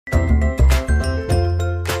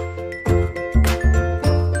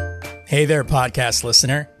Hey there, podcast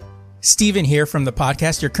listener. Steven here from the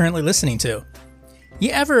podcast you're currently listening to. You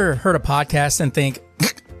ever heard a podcast and think,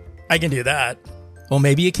 I can do that? Well,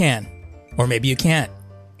 maybe you can. Or maybe you can't.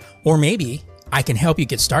 Or maybe I can help you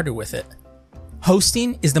get started with it.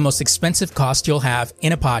 Hosting is the most expensive cost you'll have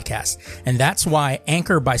in a podcast, and that's why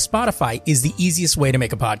Anchor by Spotify is the easiest way to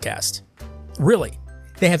make a podcast. Really,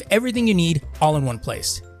 they have everything you need all in one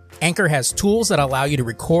place. Anchor has tools that allow you to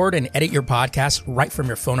record and edit your podcast right from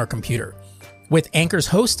your phone or computer. With Anchor's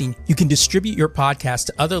hosting, you can distribute your podcast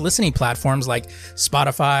to other listening platforms like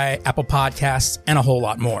Spotify, Apple Podcasts, and a whole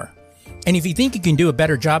lot more. And if you think you can do a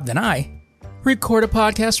better job than I, record a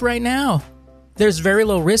podcast right now. There's very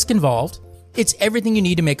low risk involved. It's everything you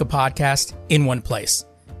need to make a podcast in one place.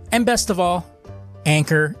 And best of all,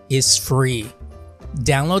 Anchor is free.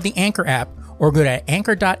 Download the Anchor app or go to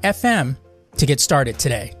anchor.fm to get started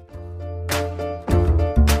today.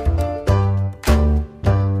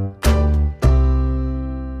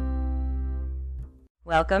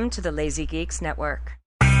 Welcome to the Lazy Geeks Network.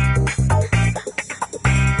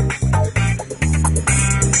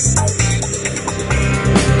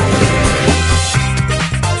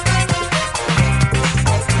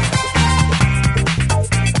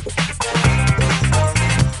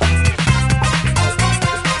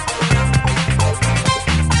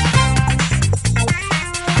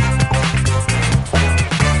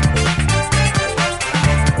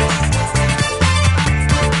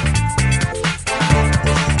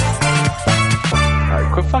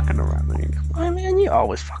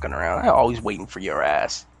 Always fucking around. I'm always waiting for your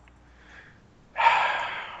ass.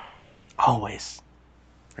 Always.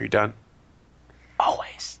 Are you done?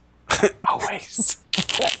 Always. Always.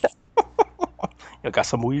 You got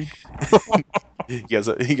some weed? You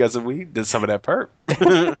got some weed? Did some of that perp?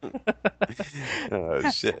 Oh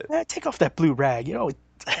shit! Take off that blue rag. You know,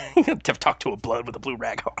 you have to talk to a blood with a blue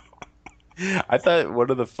rag on. I thought one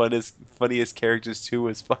of the funniest characters too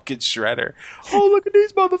was fucking Shredder. Oh, look at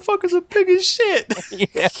these motherfuckers are big as shit.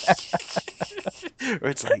 Yeah. Or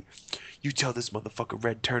it's like, you tell this motherfucker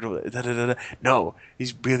red turtle. Da, da, da, da. No,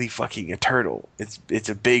 he's really fucking a turtle. It's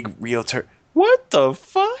a big real turtle. What the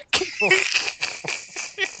fuck?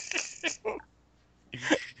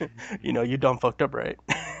 You know, you done fucked up, right?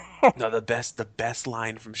 No, the best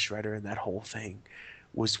line from Shredder in that whole thing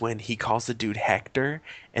was when he calls the dude Hector,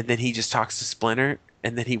 and then he just talks to Splinter,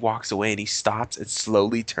 and then he walks away and he stops and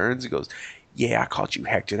slowly turns and goes, yeah, I called you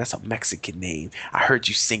Hector. That's a Mexican name. I heard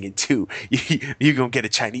you singing too. You're going to get a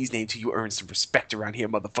Chinese name till you earn some respect around here,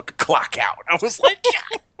 motherfucker. Clock out. I was like,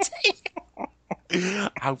 God damn.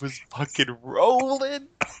 I was fucking rolling.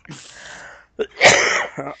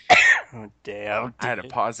 Oh, damn. I had to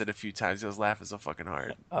pause it a few times. I was laughing so fucking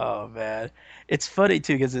hard. Oh man, it's funny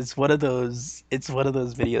too because it's one of those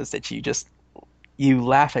videos that you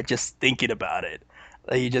laugh at just thinking about it.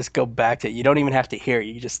 Like, you just go back to it. You don't even have to hear it.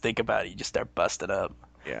 You just think about it. You just start busting up.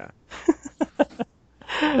 Yeah.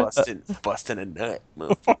 busting a nut. All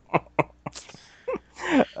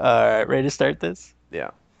right, ready to start this?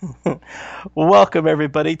 Yeah. Welcome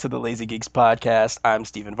everybody to the Lazy Geeks podcast. I'm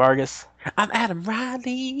Steven Vargas. I'm Adam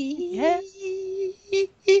Riley. Yeah.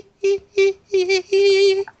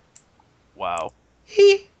 Wow.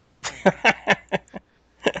 Hey,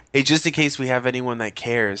 just in case we have anyone that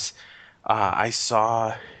cares, I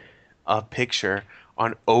saw a picture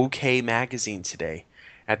on OK Magazine today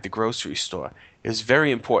at the grocery store. It was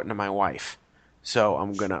very important to my wife, so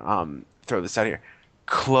I'm gonna throw this out here.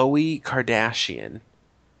 Khloe Kardashian,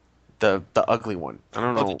 the ugly one. I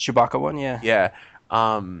don't know. The Chewbacca one, yeah. Yeah.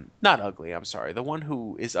 Not ugly, I'm sorry. The one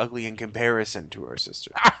who is ugly in comparison to her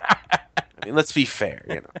sister. I mean, let's be fair,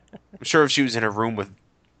 you know. I'm sure if she was in a room with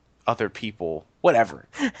other people, whatever.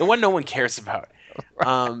 The one no one cares about.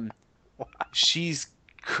 She's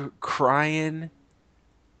crying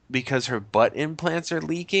because her butt implants are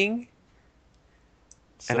leaking.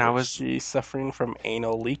 So and I was... She's suffering from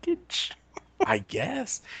anal leakage? I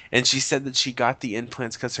guess. And she said that she got the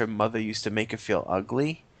implants because her mother used to make her feel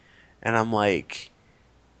ugly. And I'm like...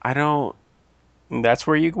 I don't... That's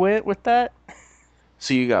where you went with that?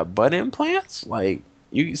 So you got butt implants? Like,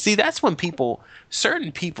 you see, that's when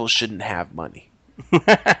certain people shouldn't have money.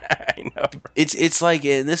 I know. It's like,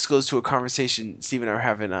 and this goes to a conversation Steve and I were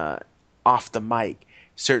having off the mic.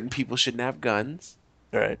 Certain people shouldn't have guns.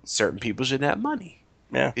 Right. Certain people shouldn't have money.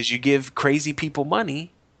 Yeah. Because you give crazy people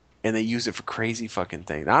money, and they use it for crazy fucking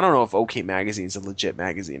things. I don't know if OK Magazine is a legit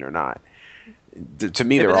magazine or not. To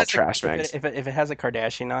me, they're all trash magazines. If it has a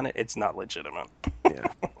Kardashian on it, it's not legitimate. Yeah,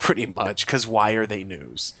 pretty much. Because why are they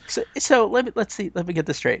news? So let me get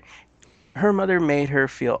this straight. Her mother made her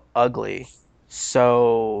feel ugly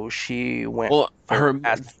So she went Well, for her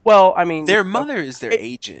ass. Well, I mean, their mother is their it,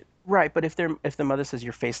 agent. right, but if the mother says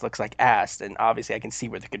your face looks like ass, then obviously I can see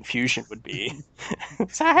where the confusion would be.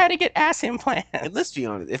 So I had to get ass And let's implants. be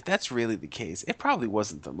honest, if that's really the case, it probably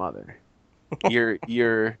wasn't the mother.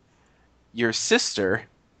 Your sister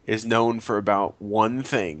is known for about one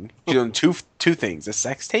thing. She's done two things: a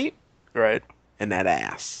sex tape Right. and that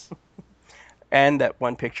ass. And that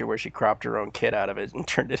one picture where she cropped her own kid out of it and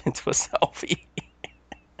turned it into a selfie.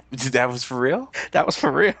 That was for real? That was for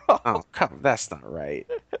real. Oh, come, that's not right.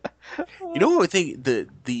 You know what I think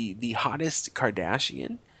the hottest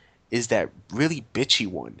Kardashian is that really bitchy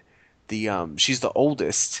one. She's the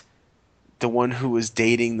oldest, the one who was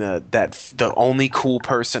dating the only cool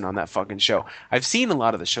person on that fucking show. I've seen a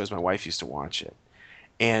lot of the shows. My wife used to watch it,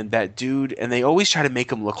 and that dude, and they always try to make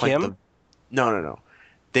him look like Kim? the no.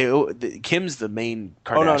 Kim's the main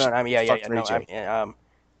Oh no, no, Kardashian. no. I mean, yeah, yeah, Fuck yeah. Ray No, I J. mean,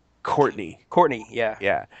 Courtney. Courtney. Yeah,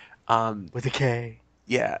 Yeah. with a K.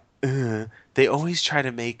 Yeah. They always try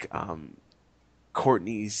to make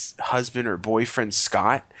Courtney's husband or boyfriend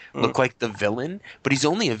Scott Mm. look like the villain, but he's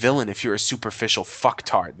only a villain if you're a superficial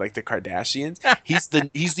fucktard like the Kardashians. He's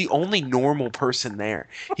the only normal person there.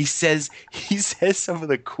 He says some of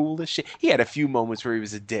the coolest shit. He had a few moments where he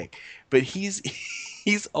was a dick, but he's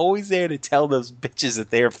always there to tell those bitches that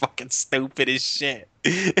they are fucking stupid as shit.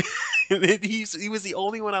 He was the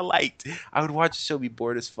only one I liked. I would watch the show, be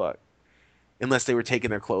bored as fuck unless they were taking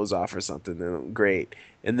their clothes off or something. Then great.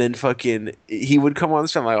 And then fucking he would come on the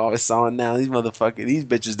show. I'm like, oh, it's on now. These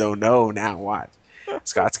bitches don't know now. Watch.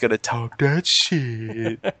 Scott's gonna talk that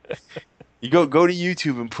shit. You go to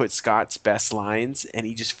YouTube and put Scott's best lines, and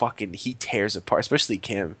he tears apart. Especially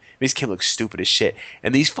Kim. Makes Kim look stupid as shit.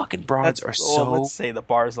 And these fucking broads That's are well. so Let's say the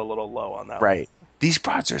bar's a little low on that one. right. These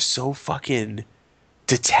broads are so fucking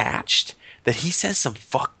detached that he says some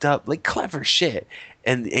fucked up, like clever shit,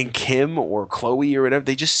 and Kim or Chloe or whatever,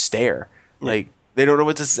 they just stare, Yeah, like they don't know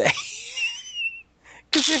what to say.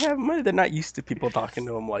 because they have money. They're not used to people talking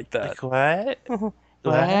to them like that. Like what? What?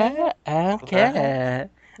 What? Okay.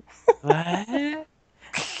 What?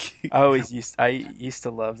 I used to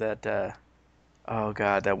love that. Oh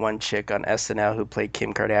God, that one chick on SNL who played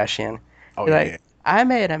Kim Kardashian. Oh You're yeah. like, I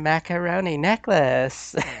made a macaroni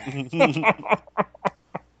necklace.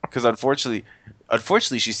 Because unfortunately,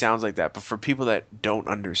 she sounds like that. But for people that don't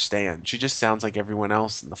understand, she just sounds like everyone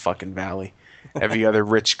else in the fucking valley. Every other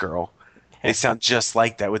rich girl. They sound just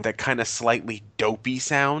like that with that kind of slightly dopey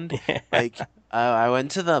sound. Like, I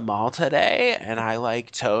went to the mall today and I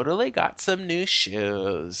like totally got some new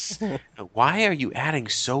shoes. Why are you adding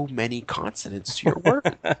so many consonants to your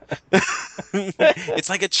word? It's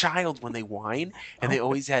like a child when they whine and they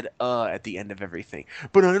always add at the end of everything.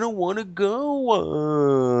 But I don't want to go.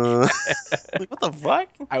 Like, what the fuck?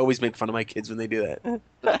 I always make fun of my kids when they do that. What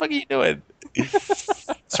the fuck are you doing?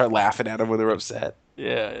 Start laughing at them when they're upset.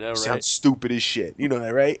 Yeah, I know, Sounds right? stupid as shit. You know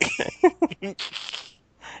that, right?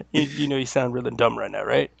 You know you sound really dumb right now,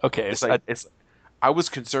 right? Okay, It's like it's. I was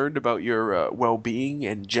concerned about your well-being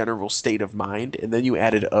and general state of mind, and then you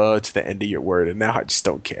added to the end of your word, and now I just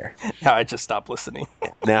don't care. now I just stopped listening.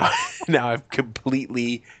 Now, now I've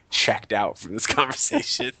completely checked out from this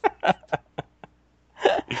conversation.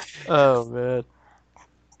 Oh man.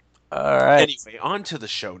 All right. Anyway, on to the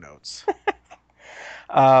show notes.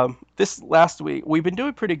 This last week we've been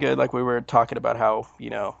doing pretty good. Like we were talking about how,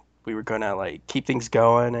 we were gonna like keep things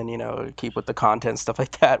going and, keep with the content, stuff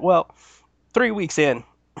like that. Well, 3 weeks in,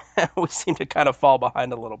 we seem to kind of fall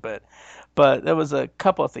behind a little bit. But there was a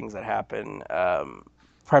couple of things that happened.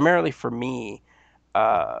 Primarily for me,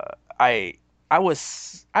 uh, I I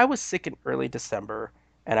was sick in early December,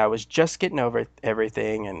 and I was just getting over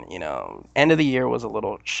everything, and end of the year was a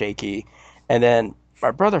little shaky, and then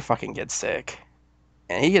my brother fucking gets sick,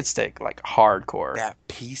 and he gets sick like hardcore. That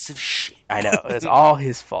piece of shit. I know it's all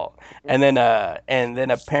his fault. And then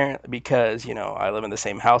apparently because I live in the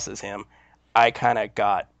same house as him, I kind of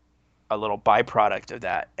got a little byproduct of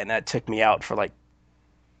that, and that took me out for like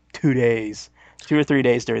 2 days, 2 or 3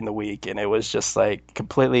 days during the week, and it was just like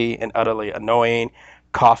completely and utterly annoying,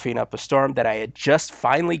 coughing up a storm that I had just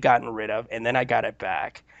finally gotten rid of, and then I got it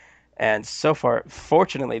back. And so far,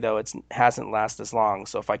 fortunately though, it hasn't lasted as long.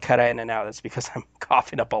 So if I cut in and out, that's because I'm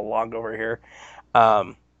coughing up a lung over here.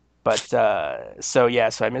 Um, so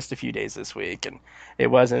I missed a few days this week, and it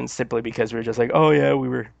wasn't simply because we were just like, oh yeah, we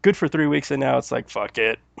were good for 3 weeks, and now it's like, fuck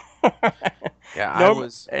it. Yeah, I Norm-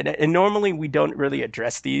 was. and normally we don't really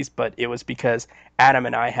address these, but it was because Adam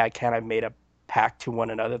and I had kind of made a pact to one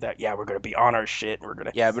another that yeah, we're gonna be on our shit and we're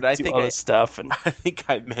gonna Yeah, but I do think all this stuff. And I think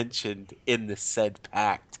I mentioned in the said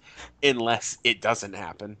pact, unless it doesn't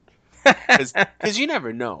happen. Because you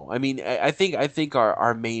never know. I mean, I think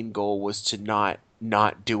our main goal was to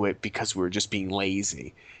not do it because we were just being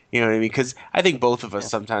lazy. You know what I mean? Because I think both of us Yeah.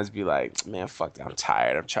 sometimes be like, man, fuck that, I'm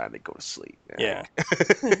tired. I'm trying to go to sleep. Yeah.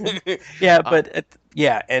 Man. Yeah, Uh, but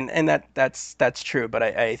yeah, and that's true.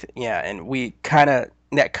 But yeah, and we kind of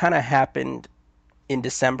that kind of happened in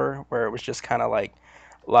December where it was just kind of like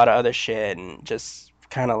a lot of other shit and just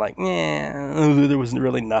kind of like yeah, there was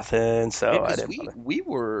really nothing, so I because didn't we bother. we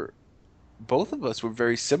were both of us were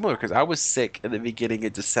very similar because I was sick in the beginning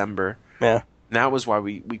of December. Yeah, And that was why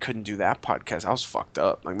we couldn't do that podcast. I was fucked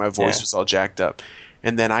up. Like my voice yeah, was all jacked up.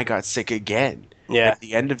 And then I got sick again yeah, at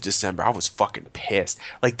the end of December. I was fucking pissed.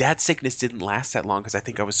 Like that sickness didn't last that long because I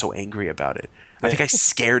think I was so angry about it. I think I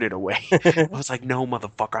scared it away. I yeah. was like, no,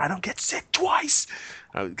 motherfucker, I don't get sick twice.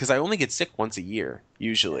 Because I only get sick once a year, Yeah,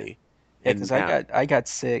 usually. And because I got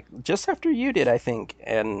sick just after you did, I think,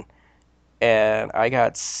 and I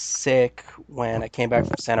got sick when I came back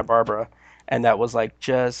from Santa Barbara, and that was like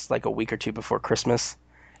just like a week or two before Christmas,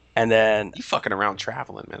 and then you fucking around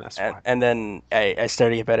traveling, man. That's and, why. and then I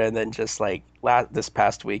started to get better, and then just like this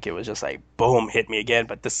past week, it was just like boom, hit me again,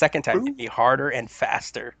 but the second time hit Boom. me harder and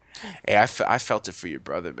faster. Hey, I felt it for your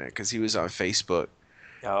brother, man, because he was on Facebook.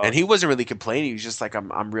 Oh And he wasn't really complaining. He was just like,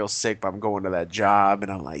 I'm real sick, but I'm going to that job.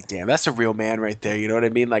 And I'm like, damn, that's a real man right there. You know what I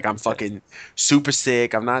mean? Like, I'm fucking super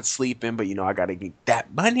sick. I'm not sleeping, but I got to get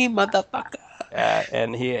that money, motherfucker.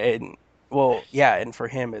 yeah, well, yeah, and for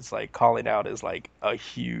him, it's like calling out is like a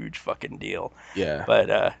huge fucking deal. Yeah.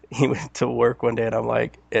 But he went to work one day, and I'm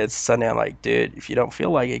like, it's Sunday. I'm like, dude, if you don't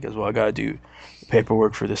feel like it, he goes, well, I gotta do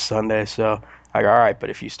paperwork for this Sunday. So I go, all right, but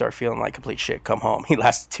if you start feeling like complete shit, come home. He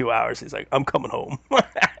lasted 2 hours. He's like, I'm coming home.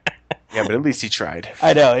 Yeah, but at least he tried.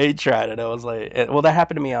 I know he tried it. I was like, well, that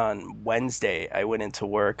happened to me on Wednesday. I went into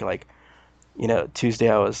work like, Tuesday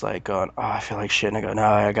I was like going, oh, I feel like shit. And I go, no,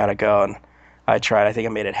 I gotta go. And I tried. I think I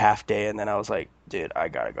made it half day, and then I was like, dude, I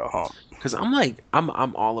gotta go home. Because I'm like, I'm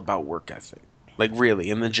all about work ethic. Like, really,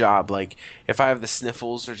 in the job. Like, if I have the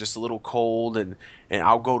sniffles or just a little cold, and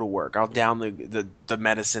I'll go to work, I'll down the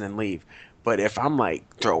medicine and leave. But if I'm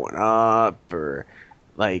like throwing up or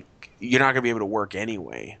like you're not gonna be able to work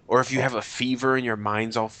anyway. Or if you have a fever and your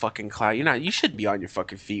mind's all fucking cloudy, you shouldn't be on your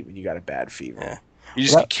fucking feet when you got a bad fever. Yeah. You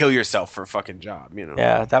just Well, could kill yourself for a fucking job.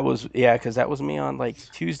 yeah, because that was me on like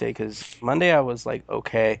Tuesday. Because Monday I was like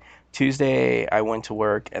okay. Tuesday I went to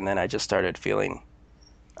work, and then I just started feeling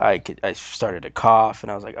I started to cough,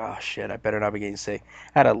 and I was like, oh shit, I better not be getting sick.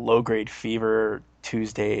 I had a low grade fever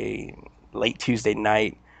late Tuesday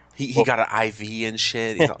night. He Well, got an IV and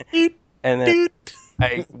shit. He's all, "Eep, and then doot."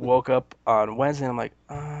 I woke up on Wednesday, and I'm like,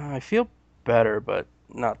 I feel better, but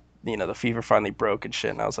not, the fever finally broke and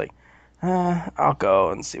shit. And I was like, I'll go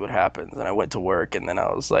and see what happens. And I went to work, and then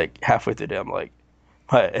I was like, halfway through the day, I'm like,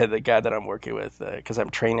 the guy that I'm working with, because I'm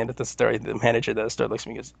training at the store, the manager at the store looks at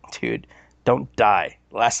me and goes, dude, don't die.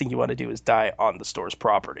 The last thing you want to do is die on the store's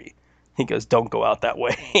property. He goes, don't go out that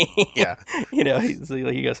way. Yeah. He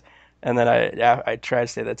goes, and then I try to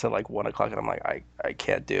stay there till like 1 o'clock, and I'm like, I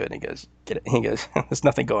can't do it. And he goes, get it. He goes, there's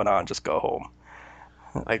nothing going on. Just go home.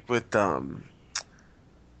 Like with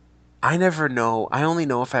I never know. I only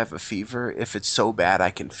know if I have a fever if it's so bad I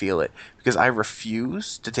can feel it because I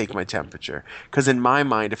refuse to take my temperature. Because in my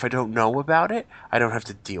mind, if I don't know about it, I don't have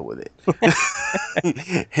to deal with it.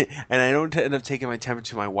 And I don't end up taking my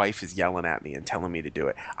temperature. My wife is yelling at me and telling me to do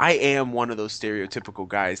it. I am one of those stereotypical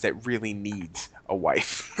guys that really needs a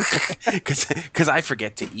wife because I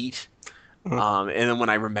forget to eat. And then when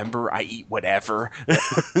I remember, I eat whatever.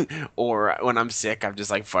 Or when I'm sick, I'm just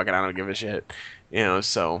like, fuck it, I don't give a shit.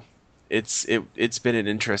 So it's been an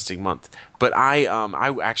interesting month. But I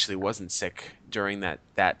actually wasn't sick during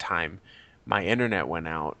that time. My internet went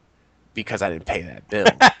out because I didn't pay that bill.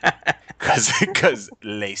 Cause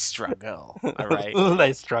les struggle. All right.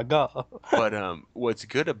 They struggle. But what's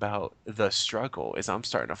good about the struggle is I'm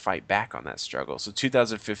starting to fight back on that struggle. So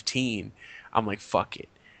 2015, I'm like, fuck it.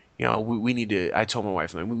 We need to. I told my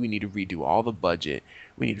wife, like, we need to redo all the budget.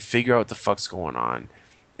 We need to figure out what the fuck's going on,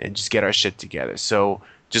 and just get our shit together. So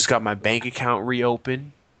just got my bank account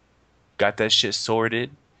reopened, got that shit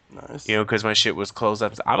sorted. Nice. Because my shit was closed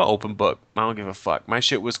up. I'm an open book. I don't give a fuck. My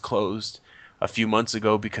shit was closed a few months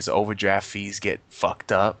ago because overdraft fees get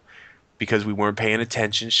fucked up because we weren't paying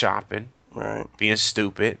attention shopping, Right. being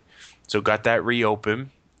stupid. So got that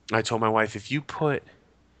reopened. I told my wife, if you put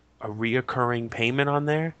a reoccurring payment on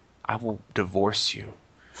there, I will divorce you.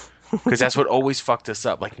 Because that's what always fucked us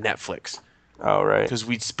up, like Netflix. All right. Because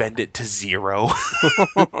we'd spend it to zero,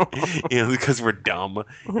 because we're dumb.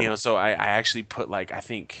 So I actually put like, I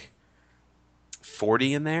think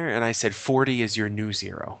 40 in there, and I said 40 is your new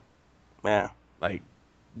zero. Yeah. Like,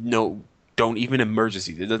 no, don't even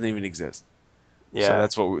emergencies. It doesn't even exist. So Yeah.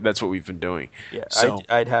 that's what we've been doing. Yeah. So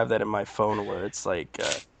I'd have that in my phone where it's like,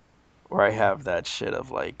 where I have that shit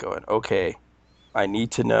of like going, okay, I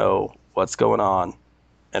need to know what's going on.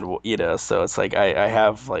 And, so it's like I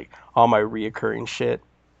have like all my reoccurring shit.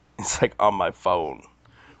 It's like on my phone.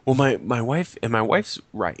 well, my wife's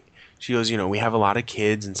right. She goes, we have a lot of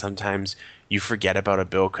kids, and sometimes you forget about a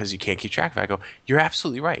bill because you can't keep track of it. I go, you're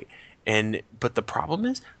absolutely right. But the problem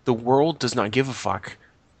is the world does not give a fuck.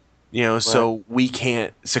 Right. So we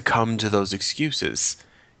can't succumb to those excuses.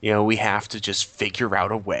 We have to just figure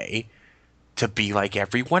out a way to be like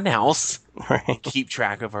everyone else and Right. keep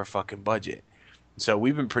track of our fucking budget. So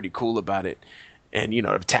we've been pretty cool about it. And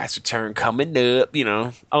the tax return coming up,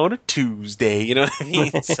 on a Tuesday, you know what I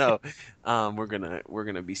mean? So we're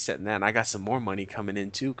gonna be setting that. And I got some more money coming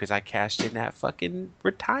in too because I cashed in that fucking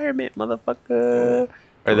retirement, Yeah. motherfucker.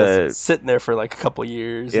 Or Was the sitting there for like a couple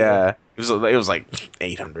years. Yeah. yeah, it was like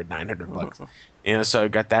 800, 900 bucks. So I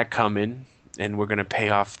got that coming, and we're gonna pay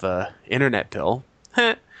off the internet bill.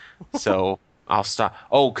 So I'll stop.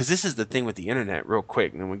 Oh, because this is the thing with the internet, real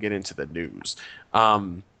quick, and then we'll get into the news.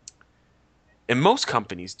 Um, and most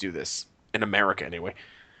companies do this in America anyway.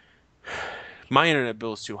 My internet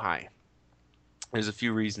bill is too high. There's a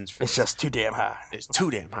few reasons for It's this. just too damn high. It's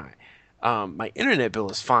too damn high. My internet bill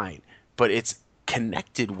is fine, but it's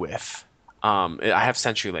connected with. I have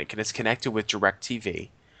CenturyLink, and it's connected with DirecTV.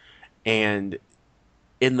 And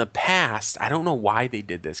in the past, I don't know why they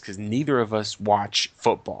did this because neither of us watch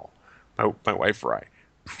football. My wife or I.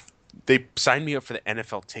 They signed me up for the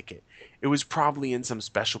NFL ticket. It was probably in some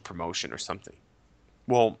special promotion or something.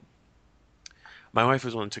 Well, my wife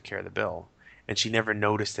was the one who took care of the bill, and she never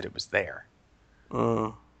noticed that it was there.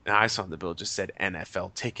 Mm, And I saw the bill just said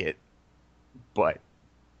NFL ticket, but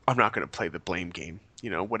I'm not going to play the blame game.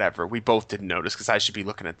 Whatever. We both didn't notice because I should be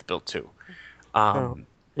looking at the bill too. oh. Um,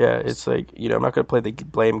 Yeah, it's like, I'm not gonna play the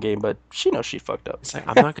blame game, but she knows she fucked up. it's like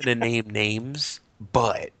I'm not going to name names,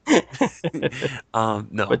 but no,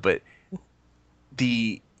 But but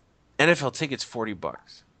the NFL ticket's $40.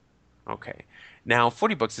 Okay. Now,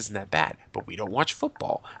 $40 isn't that bad, but we don't watch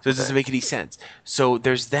football, so it doesn't right. make any sense. So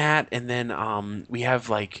there's that, and then we have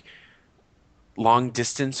like long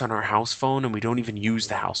distance on our house phone, and we don't even use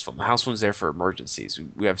the house phone. The house phone's there for emergencies.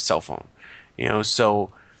 We have cell phone,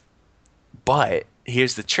 so, but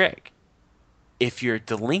here's the trick. If you're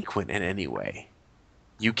delinquent in any way,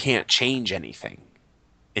 you can't change anything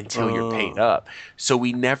until you're paid Mm, up. So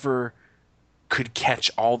we never could catch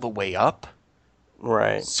all the way up,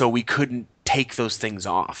 right. so we couldn't take those things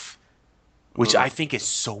off, which I Mm, think is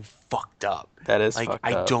so fucked up. that is Like fucked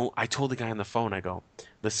up. I told the guy on the phone, I go,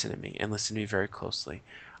 listen to me and listen to me very closely.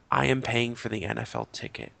 I am paying for the NFL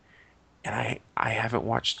ticket, and I haven't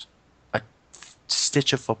watched a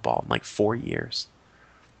stitch of football in like 4 years.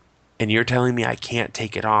 And you're telling me I can't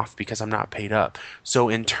take it off because I'm not paid up. So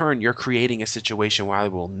in turn, you're creating a situation where I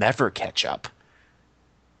will never catch up.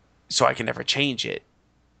 So I can never change it.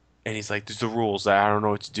 And he's like, there's the rules. I don't know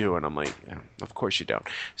what to do. And I'm like, yeah, of course you don't.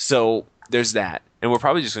 So there's that. And we're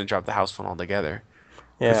probably just going to drop the house phone altogether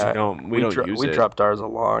because we Yeah, don't use we it. dropped ours a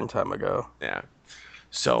long time ago. Yeah.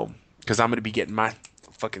 So, because I'm going to be getting my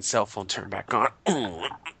fucking cell phone turned back on.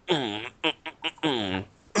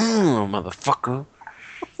 Motherfucker.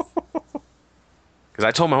 Because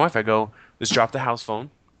I told my wife, I go, let's drop the house phone.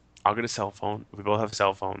 I'll get a cell phone. We both have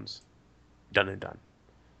cell phones. Done and done.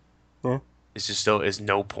 Yeah. It's just still is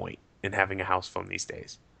no point in having a house phone these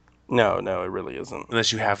days. No, no, it really isn't.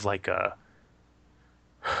 Unless you have like an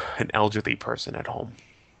elderly person at home.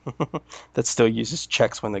 That still uses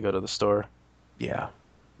checks when they go to the store. Yeah.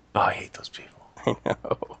 Oh, I hate those people. I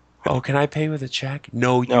know. Oh, can I pay with a check?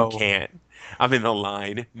 No, you No, can't. I'm in the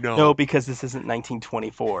line. no, No. because this isn't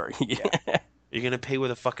 1924. Yeah. You're gonna pay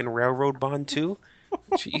with a fucking railroad bond too?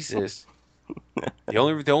 Jesus. The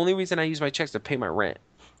only reason I use my checks to pay my rent.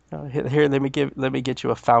 Here, let me get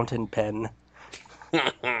you a fountain pen.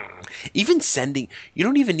 Even sending, you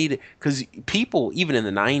don't even need it because people, even in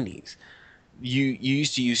the 90s, you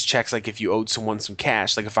used to use checks like if you owed someone some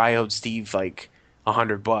cash. Like if I owed Steve like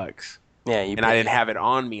 $100 Yeah, you and I pay didn't have it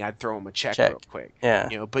on me, I'd throw him a check check. real quick.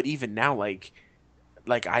 Yeah, But even now, like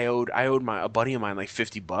I owed a buddy of mine like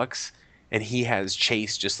 $50, and he has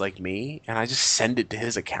Chase just like me, and I just send it to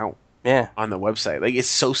his account yeah. on the website. Like it's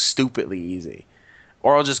so stupidly easy.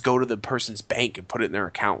 Or I'll just go to the person's bank and put it in their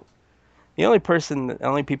account. The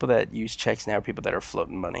only people that use checks now are people that are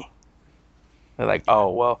floating money. They're like, oh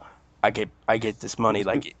well, I get this money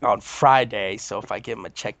like on Friday, so if I give him a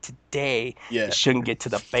check today, Yeah. it shouldn't get to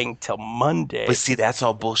the bank till But Monday. see, that's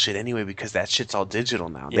all bullshit anyway because that shit's all digital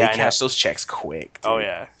now. They Yeah, I know. cash those checks quick, Oh dude.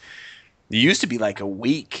 yeah, It used to be like a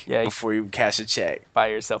week yeah. before you cash a check. Buy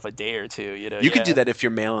yourself a day or two, you know. You could do Yeah. that if you're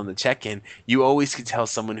mailing the check in. You always can tell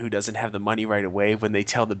someone who doesn't have the money right away when they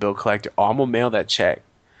tell the bill collector, "Oh, I'm gonna mail that check.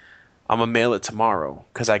 I'm gonna mail it tomorrow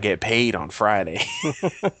because I get paid on Friday."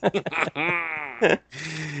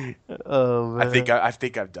 Oh man. I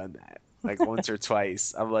think I've done that like once or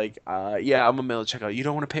twice. I'm like, yeah, I'm gonna mail a check out. You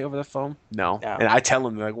don't want to pay over the phone? No. No. And I tell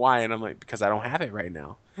them like, why? And I'm like, because I don't have it right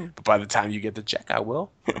now. But by the time you get the check, I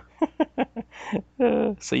will.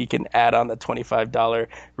 So you can add on the $25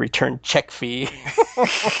 return check fee.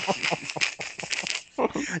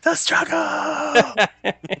 The struggle.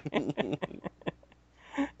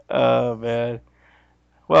 Oh man.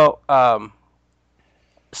 Well,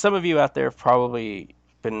 some of you out there have probably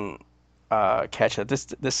been catching it.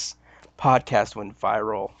 This podcast went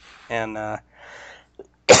viral, and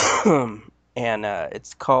and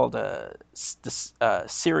it's called this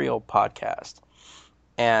Serial Podcast,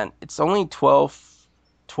 and it's only 12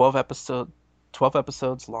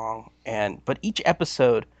 episodes long, and but each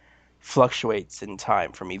episode fluctuates in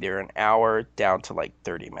time from either an hour down to like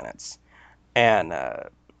 30 minutes. And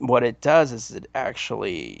what it does is it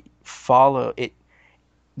actually follow it.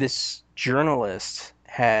 This journalist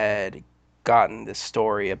had gotten this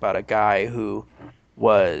story about a guy who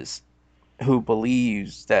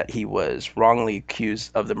believes that he was wrongly accused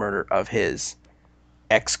of the murder of his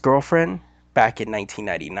ex-girlfriend back in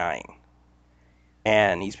 1999,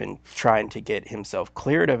 and he's been trying to get himself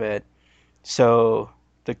cleared of it. So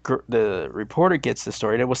the reporter gets the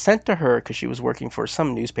story, and it was sent to her because she was working for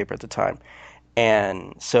some newspaper at the time.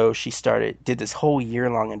 And so she did this whole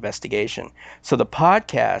year-long investigation. So the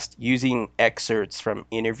podcast, using excerpts from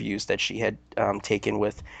interviews that she had taken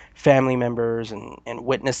with family members and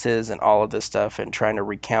witnesses and all of this stuff, and trying to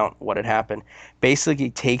recount what had happened, basically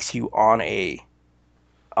takes you on a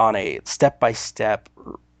step-by-step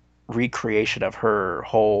recreation of her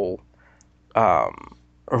whole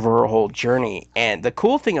journey. And the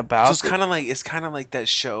cool thing about So it's kind of like that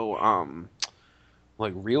show,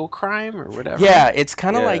 like Real Crime or whatever. yeah, it's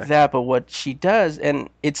kind of Yeah. like that, but what she does, and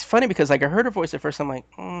it's funny because like I heard her voice at first, I'm like,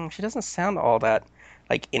 she doesn't sound all that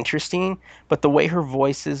like interesting, but the way her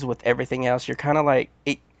voice is with everything else, you're kind of like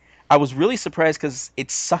it. I was really surprised because it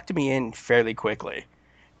sucked me in fairly quickly,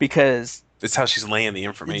 because It's how she's laying the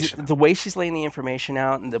information. the way she's laying the information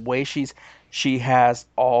out, and the way she has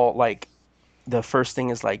all like the first thing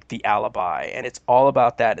is like the alibi, and it's all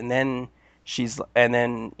about that, and then she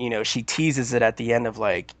teases it at the end of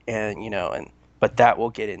like, and but that we'll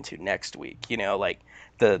get into next week, like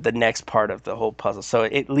the next part of the whole puzzle. So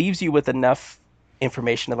it leaves you with enough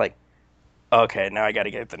information to like, okay, now I got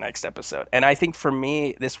to get the next episode. And I think for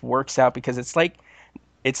me this works out because it's like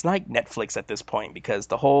Netflix at this point, because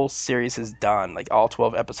the whole series is done. Like all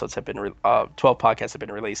 12 episodes have been 12 podcasts have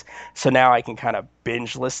been released. So now I can kind of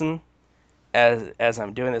binge listen as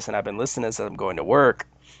I'm doing this, and I've been listening as I'm going to work,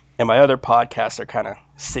 and my other podcasts are kind of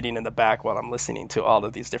sitting in the back while I'm listening to all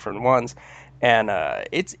of these different ones. And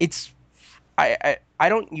it's I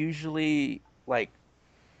don't usually like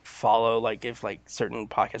follow like if like certain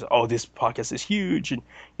podcasts, oh, this podcast is huge, and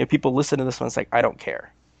people listen to this one. It's like I don't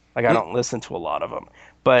care, like I don't listen to a lot of them,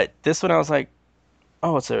 but this one I was like,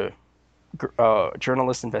 oh, it's a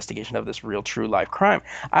journalist investigation of this real true life crime.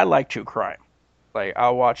 I like true crime. Like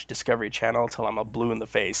I'll watch Discovery Channel till I'm a blue in the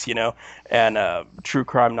face, and true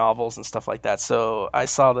crime novels and stuff like that. So I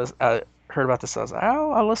saw this, heard about this. I was like,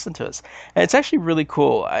 oh, I'll listen to this, and it's actually really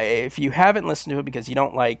cool. If you haven't listened to it because you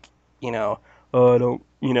don't like, you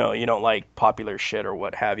don't like popular shit or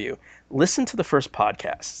what have you, listen to the first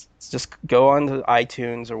podcast. Just go on to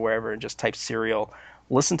iTunes or wherever and just type Serial.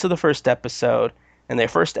 Listen to the first episode, and the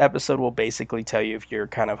first episode will basically tell you if you're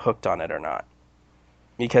kind of hooked on it or not,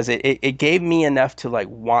 because it gave me enough to like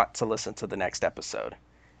want to listen to the next episode.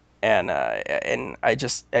 And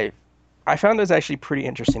I found it was actually pretty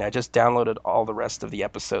interesting. I just downloaded all the rest of the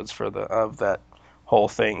episodes of that whole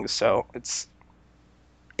thing, so it's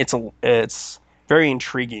very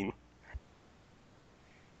intriguing.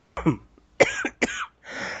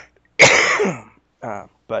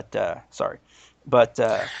 Sorry, but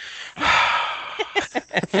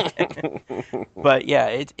but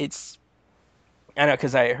yeah, it's I know,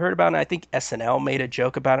 because I heard about it. I think SNL made a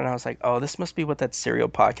joke about it, and I was like, "Oh, this must be what that Serial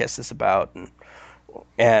podcast is about."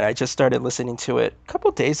 And I just started listening to it a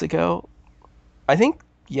couple days ago. I think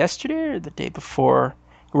yesterday or the day before.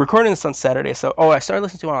 We're recording this on Saturday, so I started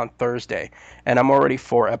listening to it on Thursday, and I'm already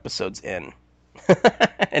 4 episodes in.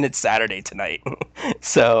 and it's Saturday tonight.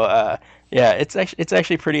 So yeah, it's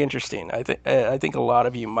actually pretty interesting. I think a lot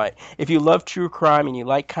of you might, if you love true crime and you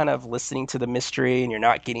like kind of listening to the mystery, and you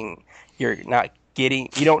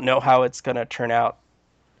don't know how it's gonna turn out,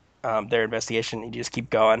 their investigation. You just keep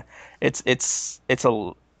going. It's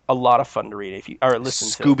a lot of fun to read if you or listen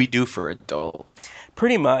to. Scooby Doo for adult.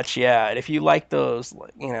 Pretty much, yeah. And if you like those,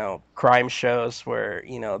 like, crime shows where,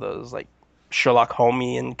 those like Sherlock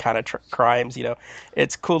Holmesian kind of crimes,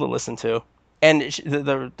 it's cool to listen to. And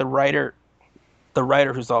the writer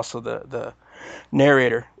who's also the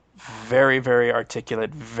narrator, very, very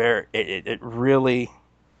articulate. It really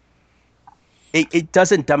it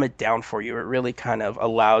doesn't dumb it down for you. It really kind of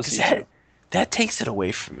allows you to. That takes it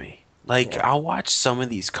away from me. Like Yeah. I'll watch some of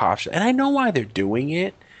these cop shows, and I know why they're doing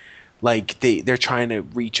it. Like they're trying to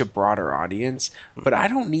reach a broader audience, but I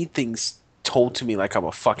don't need things told to me like I'm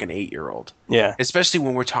a fucking 8-year-old. Yeah. Especially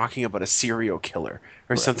when we're talking about a serial killer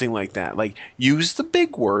or Right. something like that. Like use the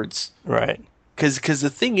big words, Right. because the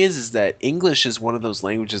thing is that English is one of those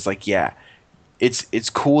languages. Like yeah, it's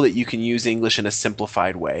cool that you can use English in a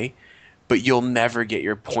simplified way, but you'll never get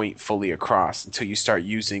your point fully across until you start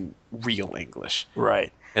using real English,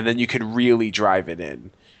 Right. and then you could really drive it in.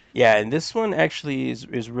 Yeah, and this one actually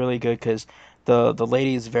is really good because the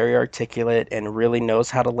lady is very articulate and really knows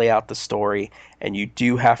how to lay out the story, and you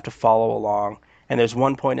do have to follow along. And there's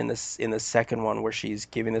one point in the second one where she's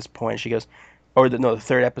giving this point. She goes, or the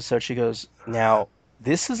third episode. She goes, now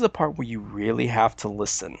this is the part where you really have to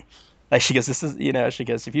listen. Like she goes, this is she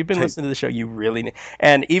goes, if you've been listening to the show, you really need.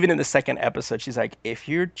 And even in the second episode, she's like, if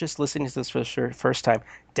you're just listening to this for the first time,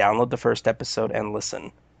 download the first episode and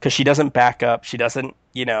listen, because she doesn't back up. She doesn't,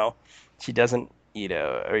 in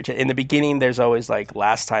the beginning, there's always like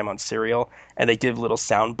last time on Serial, and they give little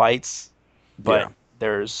sound bites, but Yeah.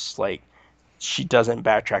 there's like, she doesn't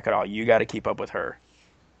backtrack at all. You got to keep up with her.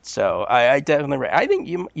 So I definitely, I think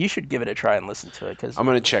you should give it a try and listen to it because, I'm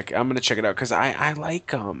gonna check it out because I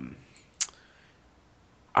like I'm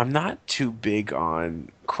not too big on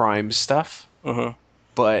crime stuff, Mhm.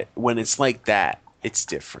 but when it's like that, it's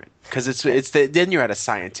different because then you're at a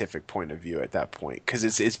scientific point of view at that point because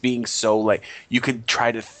it's being so like you can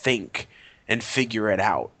try to think and figure it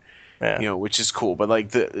out, Yeah. which is cool. But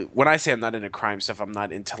like when I say I'm not into crime stuff, I'm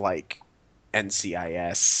not into like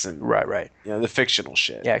NCIS and Right. the fictional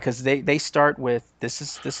shit. Yeah, because they start with this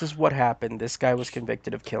is what happened. This guy was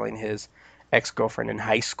convicted of killing his ex-girlfriend in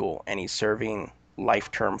high school, and he's serving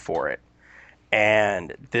life term for it.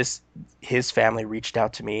 And his family reached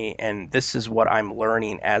out to me, and this is what I'm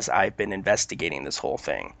learning as I've been investigating this whole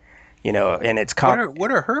thing. And it's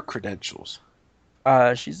What are her credentials?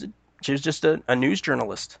 she's just a news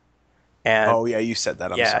journalist. And Oh yeah, you said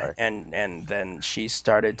that. I'm yeah, sorry. and then she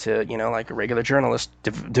started to, like a regular journalist,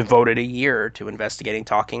 devoted a year to investigating,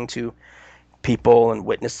 talking to people and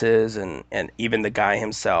witnesses, and even the guy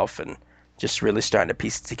himself, and just really starting to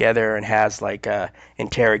piece it together, and has like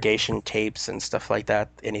interrogation tapes and stuff like that,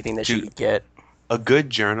 anything that she Dude, could get. A good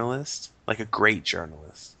journalist, like a great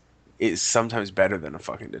journalist, is sometimes better than a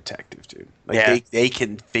fucking detective, dude. Like Yeah. they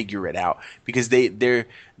can figure it out because they're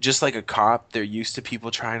just like a cop. They're used to people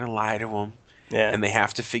trying to lie to them, Yeah. and they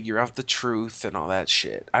have to figure out the truth and all that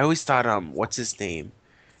shit. I always thought, what's his name?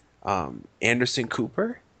 Anderson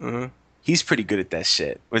Cooper. Hmm. He's pretty good at that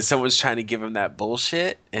shit. When someone's trying to give him that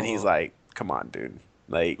bullshit, and he's Mhm. like, "Come on, dude."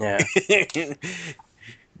 Like, Yeah.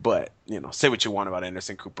 but say what you want about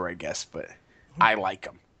Anderson Cooper, I guess, but I like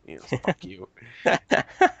him. Fuck you.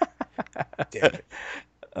 Damn it.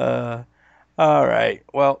 uh, all right.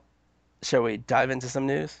 Well, shall we dive into some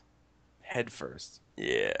news? Head first.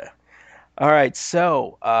 Yeah. All right.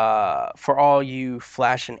 So, for all you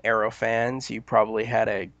Flash and Arrow fans, you probably had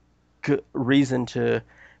a good reason to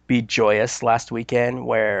be joyous last weekend,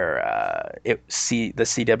 where the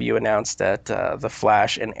CW announced that the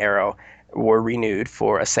Flash and Arrow were renewed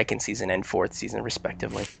for a second season and fourth season,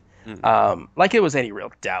 respectively. Like it was any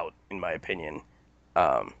real doubt, in my opinion.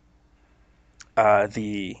 Um,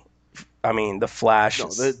 the the Flash. No,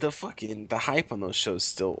 the fucking the hype on those shows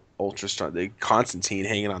still ultra strong. The Constantine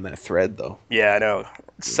hanging on that thread though. Yeah, I know.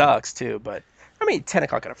 It sucks too, but 10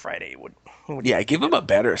 o'clock on a Friday would. Yeah, give him a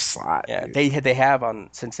better slot. Yeah, Dude. they have on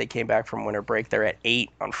since they came back from winter break. They're at 8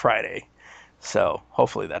 on Friday, so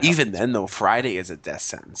hopefully that helps. Even then though, Friday is a death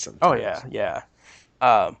sentence sometimes. Oh yeah.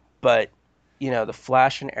 But the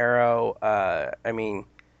Flash and Arrow.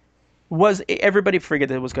 Was everybody figured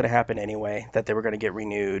that it was going to happen anyway, that they were going to get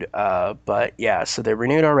renewed. But yeah, so they're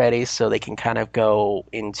renewed already, so they can kind of go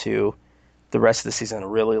into the rest of the season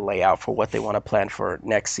and really lay out for what they want to plan for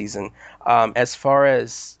next season. As far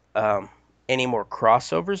as any more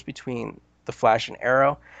crossovers between the Flash and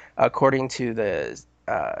Arrow. According to the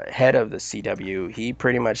head of the CW, he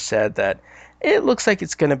pretty much said that it looks like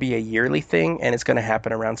it's going to be a yearly thing and it's going to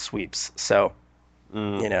happen around sweeps. So,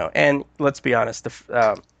 and let's be honest,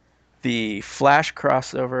 the Flash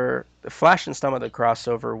crossover, the Flash installment of the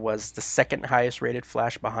crossover was the second highest rated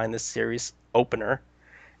Flash behind the series opener,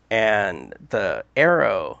 and the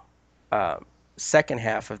Arrow second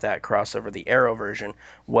half of that crossover, the Arrow version,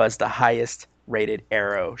 was the highest rated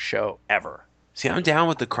Arrow show ever. See, I'm down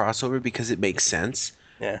with the crossover because it makes sense.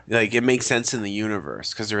 Yeah. Like, it makes sense in the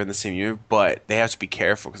universe because they're in the same universe, but they have to be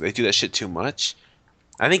careful because they do that shit too much.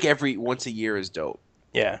 I think every once a year is dope.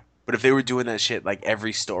 Yeah. But if they were doing that shit like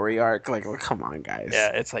every story arc, like, well, come on, guys. Yeah,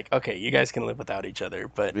 it's like, okay, you guys can live without each other,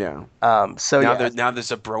 but Yeah. so now yeah, now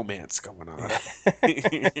there's a bromance going on.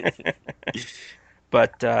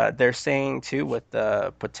 but they're saying too with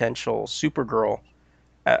the potential Supergirl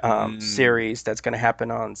series that's going to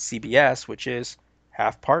happen on CBS, which is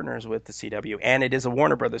half partners with the CW, and it is a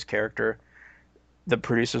Warner Brothers character. The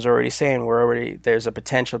producers are already saying there's a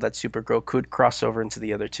potential that Supergirl could cross over into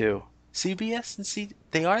the other two. CBS and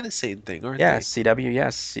they are the same thing, aren't Yeah, they? CW,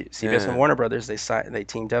 yes, CBS and Warner Brothers, they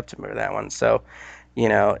teamed up to make that one. So,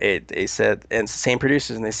 they said, and it's the same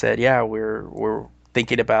producers, and they said, yeah, we're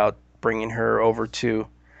thinking about bringing her over to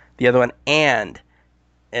the other one, and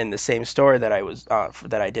in the same story that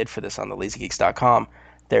I did for this on the LazyGeeks.com,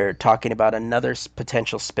 they're talking about another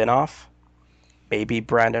potential spinoff, maybe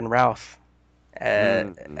Brandon Routh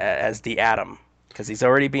as the Atom, because he's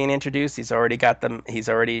already being introduced. He's already got them.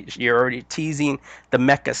 You're already teasing the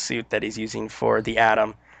mecha suit that he's using for the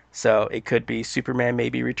Atom. So it could be Superman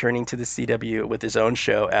maybe returning to the CW with his own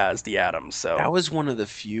show as the Atom. So that was one of the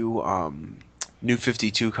few New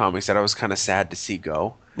 52 comics that I was kind of sad to see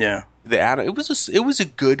go. Yeah. The Atom, it was a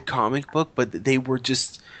good comic book, but they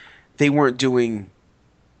weren't doing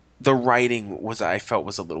the writing I felt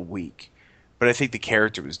was a little weak. But I think the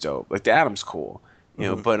character was dope. Like, the Atom's cool.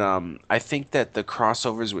 But I think that the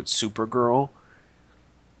crossovers with Supergirl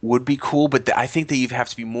would be cool, but I think that you have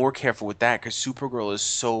to be more careful with that because Supergirl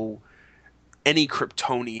is any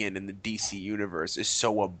Kryptonian in the DC universe is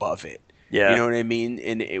so above it. Yeah. You know what I mean?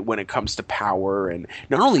 And when it comes to power, and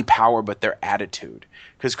not only power, but their attitude.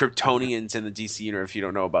 Because Kryptonians in the DC universe, if you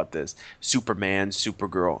don't know about this, Superman,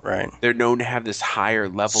 Supergirl, right? They're known to have this higher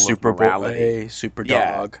level of morality. Super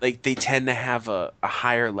Yeah, Dog. like they tend to have a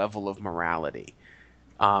higher level of morality.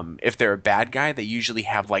 If they're a bad guy, they usually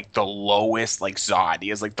have like the lowest, like Zod. He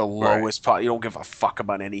has like the lowest. You don't give a fuck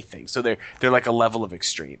about anything. So they're like a level of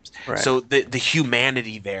extremes. Right. So the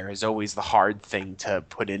humanity there is always the hard thing to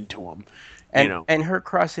put into them. And her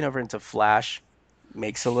crossing over into Flash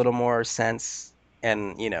makes a little more sense.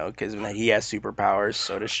 And because he has superpowers,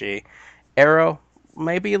 so does she. Arrow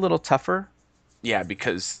may be a little tougher. Yeah,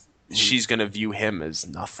 because she's gonna view him as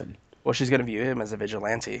nothing. Well, she's gonna view him as a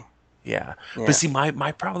vigilante. Yeah. But see,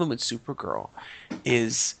 my problem with Supergirl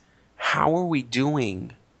is how are we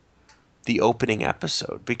doing the opening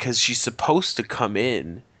episode? Because she's supposed to come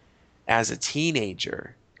in as a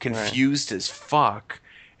teenager, confused as fuck,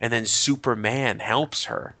 and then Superman helps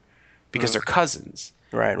her because they're cousins.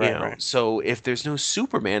 Right. So if there's no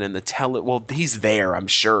Superman in well, he's there, I'm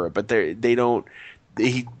sure, but he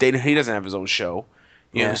doesn't have his own show.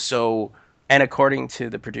 You know, so. And according to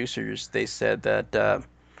the producers, they said that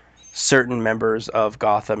certain members of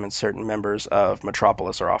Gotham and certain members of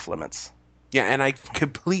Metropolis are off limits. Yeah, and I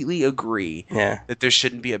completely agree that there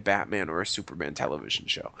shouldn't be a Batman or a Superman television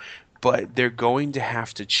show. But they're going to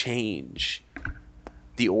have to change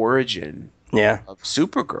the origin of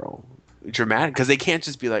Supergirl dramatic, because they can't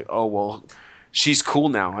just be like, oh, well, she's cool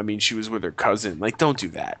now. I mean, she was with her cousin. Like, don't do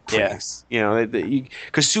that, please.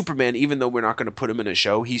 Because Superman, even though we're not going to put him in a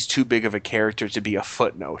show, he's too big of a character to be a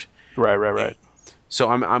footnote. Right. So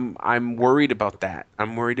I'm worried about that.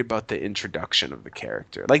 I'm worried about the introduction of the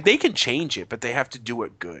character. Like, they can change it, but they have to do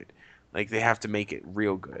it good. Like, they have to make it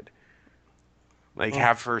real good. Like,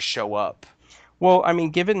 have her show up. Well, I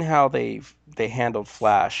mean, given how they handled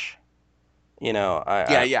Flash,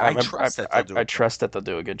 I trust that they'll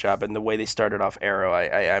do a good job. And the way they started off Arrow,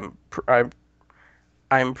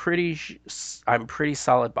 I'm pretty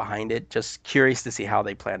solid behind it. Just curious to see how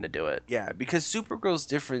they plan to do it. Yeah, because Supergirl's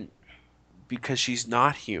different. Because she's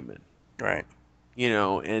not human. Right.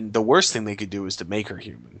 And the worst thing they could do is to make her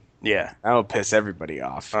human. Yeah. That'll piss everybody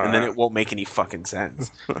off. And then it won't make any fucking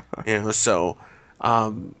sense. So,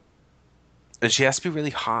 and she has to be really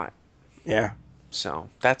hot. Yeah. So,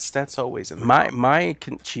 that's always in the My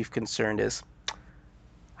chief concern is,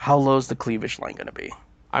 how low is the cleavage line going to be?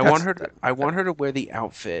 I want her to wear the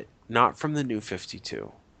outfit, not from the New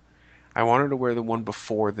 52. I want her to wear the one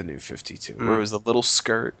before the New 52, where it was the little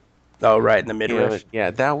skirt. Oh, right, in the You know, midriff.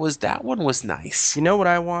 yeah, that one was nice. You know what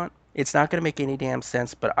I want? It's not gonna make any damn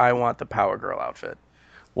sense, but I want the Power Girl outfit.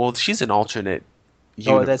 Well, she's an alternate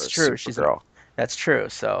Oh, that's universe true. Supergirl. That's true.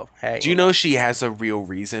 So hey, Do you know she has a real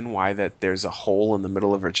reason why that there's a hole in the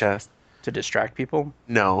middle of her chest? to distract people.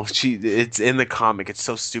 No, it's in the comic. It's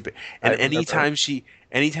so stupid. I And remember.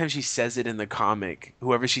 anytime she says it in the comic,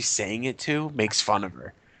 whoever she's saying it to makes fun of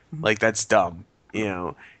her. Like that's dumb. You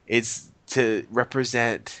know, it's to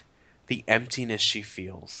represent the emptiness she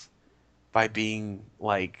feels by being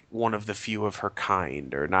like one of the few of her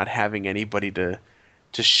kind or not having anybody to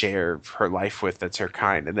share her life with that's her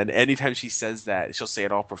kind. And then anytime she says that, she'll say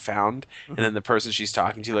it all profound, and then the person she's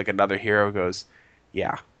talking to, like another hero, goes,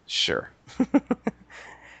 "Yeah, sure."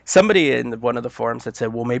 Somebody in one of the forums had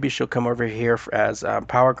said, "Well, maybe she'll come over here as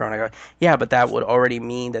Power Girl." And I go, "Yeah, but that would already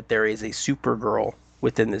mean that there is a Supergirl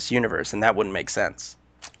within this universe, and that wouldn't make sense."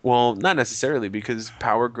 Well, not necessarily because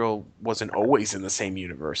Power Girl wasn't always in the same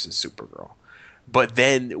universe as Supergirl. But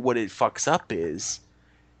then what it fucks up is,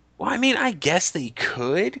 well, I mean, I guess they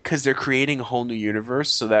could because they're creating a whole new universe,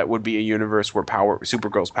 so that would be a universe where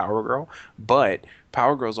Supergirl's Power Girl, but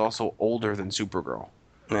Power Girl's also older than Supergirl.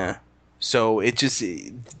 Yeah, So it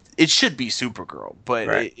should be Supergirl, but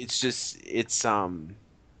right. it's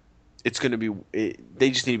gonna be they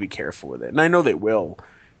just need to be careful with it, and I know they will,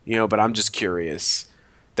 you know. But I'm just curious.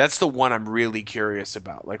 That's the one I'm really curious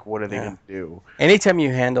about. Like, what are they Yeah. gonna do? Anytime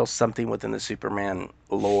you handle something within the Superman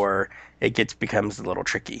lore, it becomes a little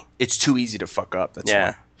tricky. It's too easy to fuck up. That's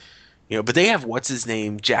Yeah. why, you know. But they have what's his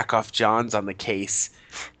name, Jackoff Johns, on the case.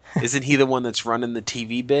 Isn't he the one that's running the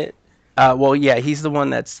TV bit? Well, yeah, he's the one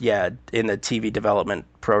that's in the TV development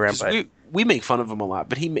program, 'Cause but we make fun of him a lot,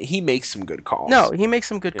 but he makes some good calls. no, he makes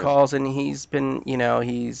some good Yeah. calls, and he's been,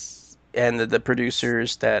 he's and the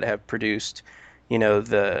producers that have produced,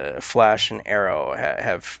 the Flash and Arrow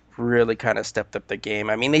have really kind of stepped up the game.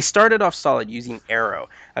 I mean, they started off solid using Arrow,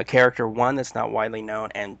 a character one that's not widely known,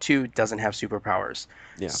 and two doesn't have superpowers.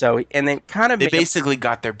 Yeah. So, and then kind of They made basically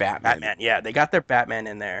got their Batman. Batman. Yeah, they got their Batman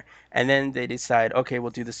in there, and then they decide, okay,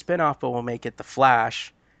 we'll do the spinoff, but we'll make it the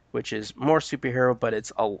Flash, which is more superhero, but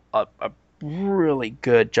it's a really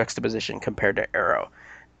good juxtaposition compared to Arrow,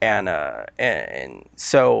 and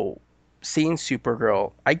so seeing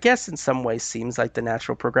Supergirl, I guess in some ways seems like the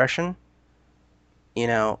natural progression,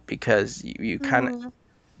 because you kind of,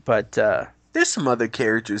 but There's some other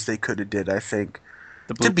characters they could have did, I think.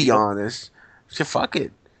 the Blue To be Beetle. honest, so fuck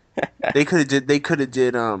it. They could have did. They could have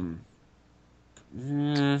did. I don't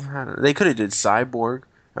know. They could have did Cyborg.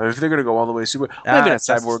 I mean, if they're gonna go all the way super, well, maybe not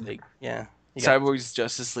Justice Cyborg. League. Yeah, you got Cyborg's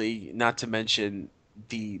Justice League. Not to mention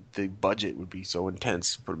the budget would be so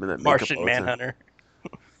intense. Put him in that makeup Martian all the time. Manhunter.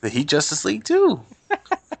 The Heat Justice League too.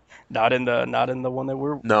 Not in the one that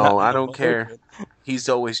we're No, not in I the don't one we're care. with. He's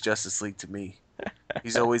always Justice League to me.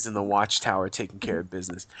 He's always in the Watchtower taking care of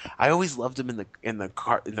business. I always loved him in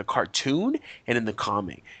the cartoon and in the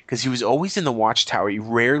comic because he was always in the Watchtower. You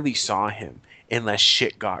rarely saw him unless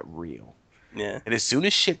shit got real. Yeah. And as soon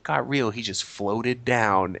as shit got real, he just floated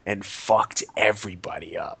down and fucked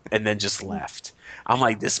everybody up and then just left. I'm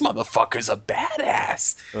like, this motherfucker's a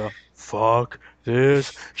badass. Fuck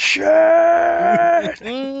this shit.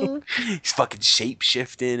 He's fucking shape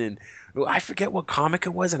shifting, and I forget what comic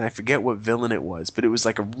it was, and I forget what villain it was, but it was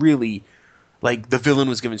like a really, like the villain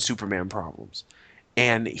was giving Superman problems,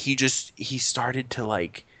 and he started to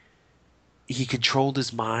like, he controlled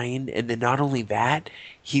his mind, and then not only that,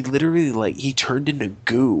 he literally like he turned into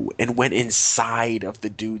goo and went inside of the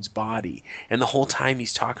dude's body, and the whole time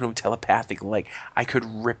he's talking to him telepathically, like I could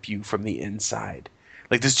rip you from the inside.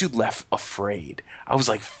 Like this dude left afraid. I was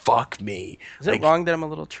like, "Fuck me!" Is it Like wrong that I'm a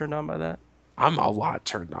little turned on by that? I'm a lot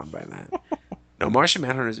turned on by that. No, Martian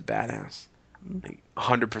Manhunter is a badass, like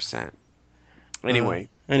 100%. Anyway,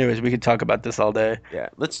 Anyways, we could talk about this all day. yeah,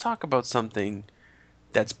 let's talk about something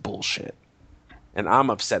that's bullshit, and I'm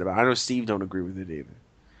upset about. I know Steve don't agree with it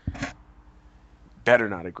either. Better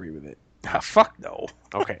not agree with it. Ah, fuck no.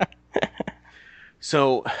 Okay.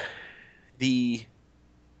 So, the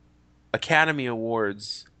Academy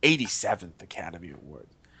Awards, 87th Academy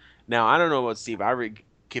Awards. Now, I don't know about Steve.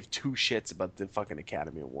 Give two shits about the fucking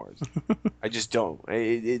Academy Awards. I just don't.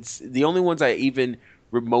 It's the only ones I even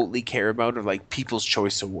remotely care about are like People's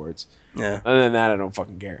Choice Awards. Yeah. Other than that, I don't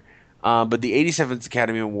fucking care. But the 87th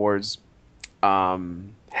Academy Awards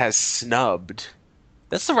has snubbed.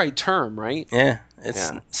 That's the right term, right? Yeah. It's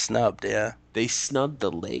Yeah. snubbed, yeah. They snubbed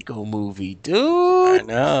the Lego Movie, I dude.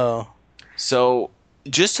 know. So,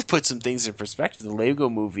 just to put some things in perspective, the Lego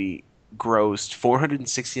Movie grossed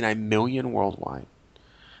 $469 million worldwide,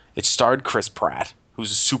 It starred Chris Pratt,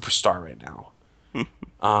 who's a superstar right now.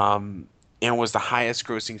 And was the highest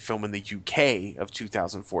grossing film in the UK of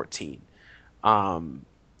 2014. Um,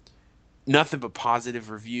 Nothing but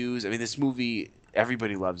positive reviews. I mean, this movie,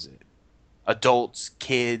 everybody loves it. Adults,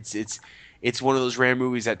 kids. It's one of those rare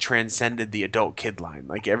movies that transcended the adult kid line.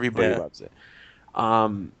 Like everybody loves it.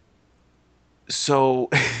 So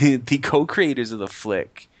the co-creators of the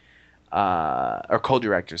flick, or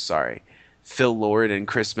co-directors, sorry, Phil Lord and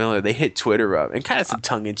Chris Miller, they hit Twitter up and kind of some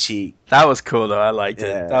tongue in cheek. That was cool though. I liked it.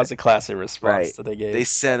 Yeah. That was a classic response Right. that they gave. They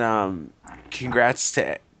said,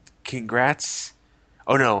 congrats.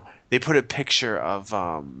 Oh no, they put a picture of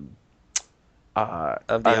of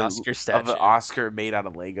the Oscar statue. of the Oscar made out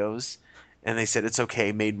of Legos, and they said it's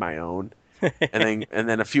okay, made my own. and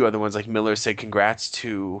then a few other ones, like Miller said, congrats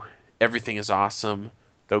to Everything Is Awesome,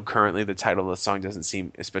 though currently the title of the song doesn't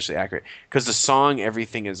seem especially accurate, because the song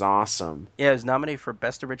Everything Is Awesome, Yeah, it was nominated for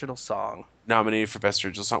Best Original Song. nominated for Best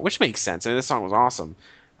Original Song, which makes sense. I mean, this song was awesome,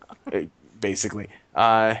 basically.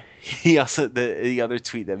 He also, the other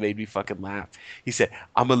tweet that made me fucking laugh. He said,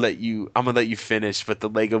 I'm gonna let you finish, but the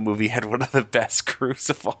Lego Movie had one of the best crews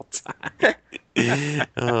of all time."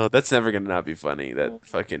 Oh, that's never gonna not be funny. That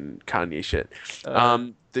fucking Kanye shit.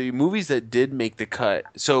 The movies that did make the cut.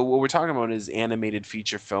 So what we're talking about is animated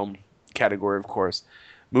feature film category, of course.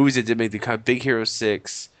 Movies that did make the cut: Big Hero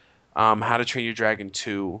 6, How to Train Your Dragon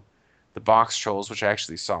 2, The Box Trolls, which I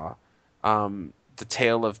actually saw, The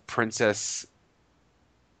Tale of Princess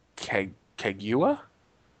Kaguya,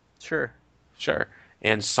 Sure.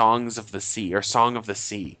 and Songs of the Sea, or Song of the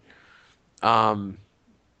Sea.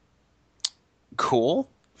 Cool.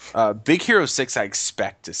 Big Hero 6 I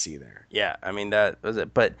expect to see there. Yeah, I mean that was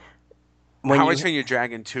it. But when How I Train Your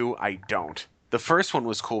Dragon 2, I don't. The first one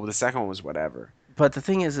was cool, but the second one was whatever. But the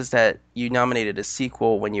thing is that you nominated a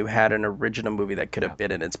sequel when you had an original movie that could have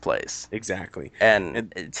been in its place. Exactly.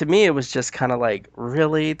 And to me, it was just kind of like,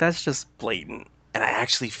 really? That's just blatant. And I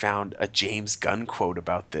actually found a James Gunn quote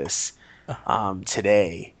about this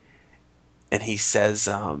today. And he says,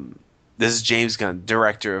 this is James Gunn,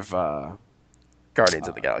 director of Guardians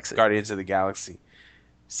of the Galaxy. Guardians of the Galaxy.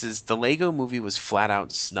 Says, the Lego Movie was flat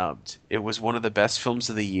out snubbed. It was one of the best films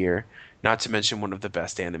of the year, not to mention one of the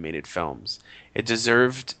best animated films. It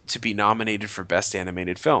deserved to be nominated for Best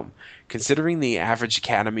Animated Film. Considering the average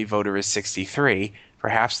Academy voter is 63,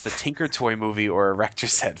 perhaps the Tinker Toy movie or Erector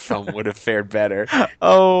Set film would have fared better.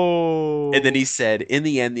 Oh. And then he said, in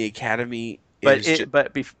the end, the Academy...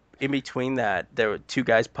 In between that, there were two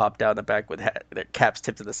guys popped out in the back with their caps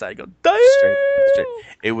tipped to the side, go, damn! Straight.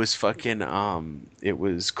 It was fucking, it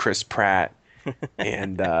was Chris Pratt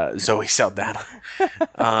and Zoe Saldana.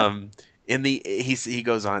 He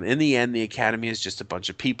goes on, in the end, the Academy is just a bunch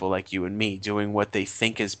of people like you and me doing what they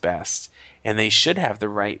think is best, and they should have the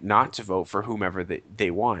right not to vote for whomever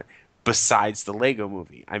they want. Besides the Lego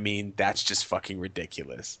Movie. I mean, that's just fucking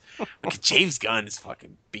ridiculous. Like, James Gunn is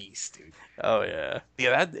fucking beast, dude. Oh yeah.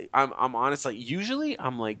 Yeah, I'm honest. Like, usually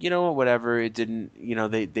I'm like, you know what, whatever. It didn't,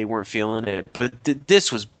 they weren't feeling it, but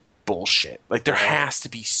this was bullshit. Like, there has to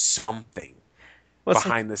be something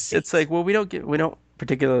behind the scenes. It's like, well, we don't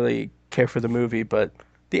particularly care for the movie, but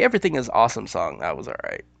the Everything Is Awesome song, that was all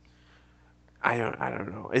right. I don't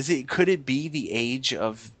know. Could it be the age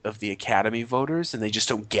of the Academy voters and they just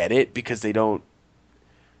don't get it because they don't,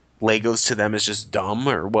 Legos to them is just dumb,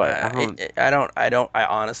 or what? I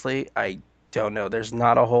honestly don't know. There's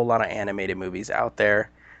not a whole lot of animated movies out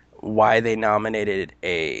there. Why they nominated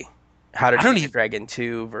a How to Train Your Dragon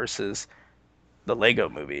 2 versus the Lego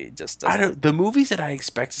Movie just doesn't. The movies that I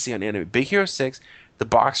expect to see on anime, Big Hero 6, the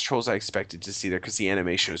Box Trolls I expected to see there because the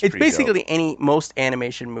animation is pretty dope. It's basically most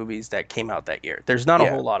animation movies that came out that year. There's not a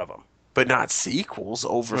whole lot of them. But not sequels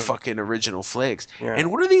over fucking original flicks. Yeah.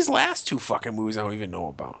 And what are these last two fucking movies I don't even know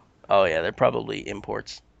about? Oh yeah, they're probably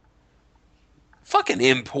imports. Fucking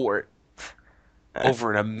import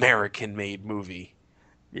over an American-made movie.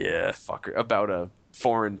 Yeah. Fucker, about a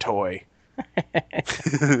foreign toy.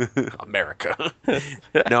 America.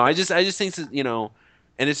 No, I just think that,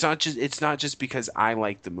 and it's not just because I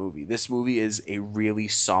like the movie. This movie is a really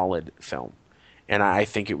solid film. And I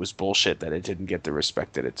think it was bullshit that it didn't get the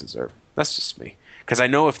respect that it deserved. That's just me. Because I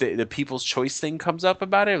know if the People's Choice thing comes up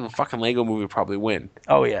about it, the fucking Lego Movie will probably win.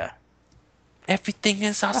 Oh, yeah. Everything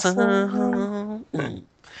is awesome.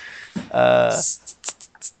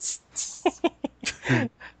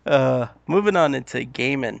 Moving on into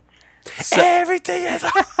gaming. Everything is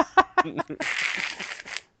awesome.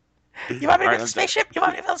 You want me to build a spaceship? You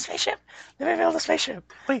want me to build a spaceship? Let me build a spaceship.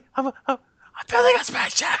 Wait, I'm I'm building a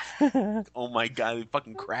spaceship. Oh my god, the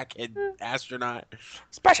fucking crackhead astronaut.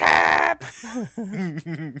 Spaceship.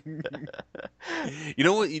 You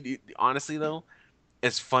know what? Honestly, though,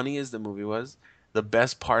 as funny as the movie was, the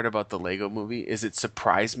best part about the Lego movie is it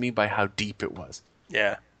surprised me by how deep it was.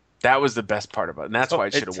 Yeah. That was the best part about it, and that's why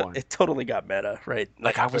it should have won. It totally got meta, right?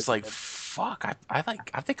 Like I was like, fuck, I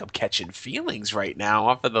think I'm catching feelings right now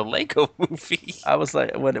off of the Lego movie. I was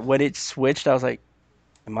like, when it switched, I was like,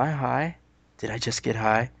 am I high? Did I just get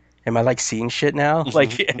high? Am I like seeing shit now?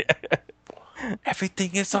 Like,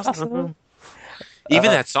 Everything is awesome.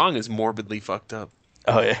 Even that song is morbidly fucked up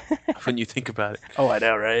oh yeah. when you think about it. Oh, I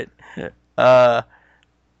know, right? Uh,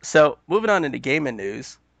 so moving on into gaming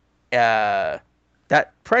news,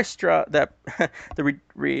 that price drop, that the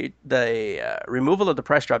removal of the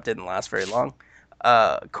price drop didn't last very long.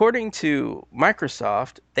 According to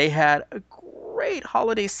Microsoft, they had a great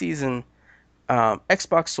holiday season.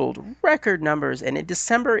 Xbox sold record numbers, and in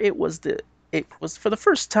December it was for the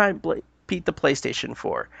first time beat the PlayStation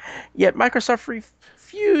 4. Yet Microsoft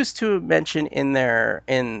refused to mention in their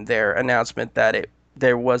announcement that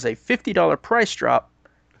there was a $50 price drop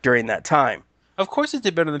during that time. Of course, it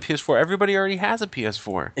did better than the PS4. Everybody already has a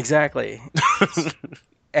PS4. Exactly.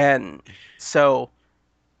 And so,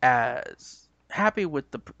 as happy with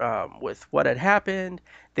with what had happened,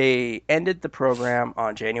 they ended the program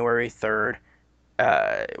on January 3rd,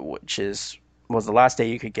 which was the last day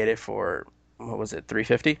you could get it for, what was it,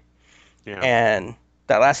 $350? Yeah. And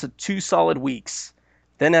that lasted 2 solid weeks.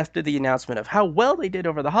 Then after the announcement of how well they did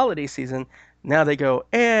over the holiday season, now they go,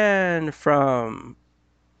 and from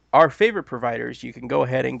our favorite providers, you can go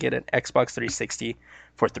ahead and get an Xbox 360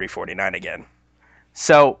 for $349 again.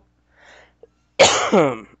 So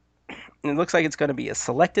it looks like it's going to be a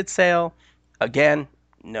selected sale. Again,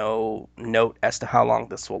 no note as to how long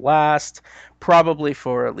this will last. Probably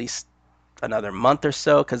for at least another month or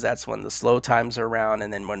so, because that's when the slow times are around.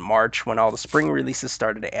 And then when all the spring releases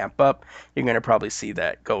started to amp up, you're going to probably see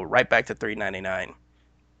that go right back to $399.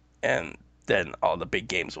 And then all the big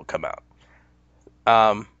games will come out.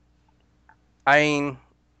 I mean,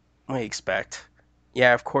 what do you expect?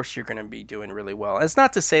 Yeah, of course you're going to be doing really well. It's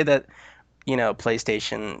not to say that,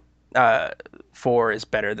 PlayStation 4 is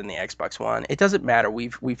better than the Xbox One. It doesn't matter.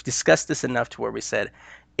 We've discussed this enough to where we said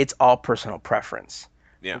it's all personal preference.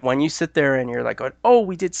 Yeah. When you sit there and you're like, oh,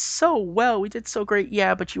 we did so well, we did so great.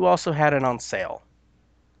 Yeah, but you also had it on sale.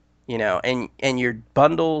 And your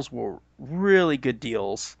bundles were really good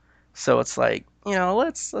deals. So it's like,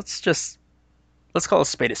 let's call a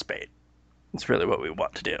spade a spade. It's really what we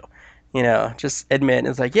want to do. Just admit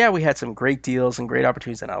it's like, yeah, we had some great deals and great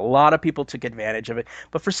opportunities, and a lot of people took advantage of it.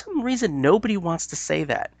 But for some reason, nobody wants to say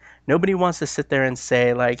that. Nobody wants to sit there and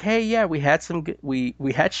say like, hey, yeah, we had we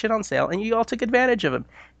had shit on sale, and you all took advantage of them.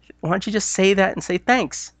 Why don't you just say that and say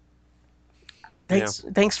thanks?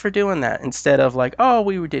 Thanks for doing that, instead of like, oh,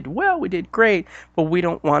 we did well, we did great, but we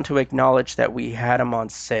don't want to acknowledge that we had them on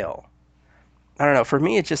sale. I don't know. For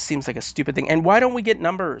me, it just seems like a stupid thing. And why don't we get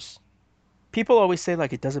numbers? People always say,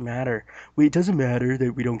 like, it doesn't matter. It doesn't matter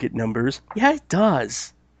that we don't get numbers. Yeah, it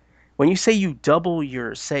does. When you say you double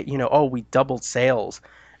we doubled sales.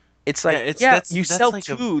 It's like, you sell like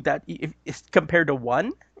two if compared to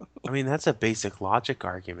one. I mean, that's a basic logic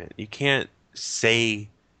argument. You can't say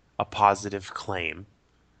a positive claim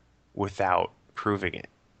without proving it.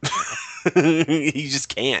 You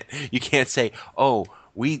just can't. You can't say, oh,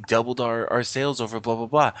 we doubled our sales over blah,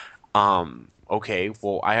 blah, blah. Okay,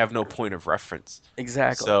 well, I have no point of reference.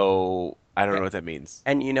 Exactly. So I don't know what that means.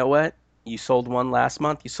 And you know what? You sold one last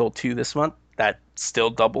month. You sold two this month. That still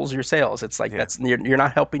doubles your sales. It's like you're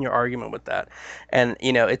not helping your argument with that. And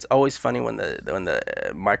it's always funny when the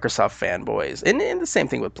Microsoft fanboys, and the same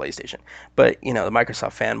thing with PlayStation. But the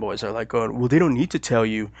Microsoft fanboys are like going, well, they don't need to tell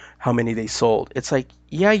you how many they sold. It's like,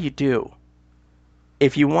 yeah, you do.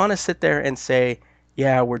 If you want to sit there and say,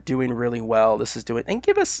 yeah, we're doing really well, this is doing, and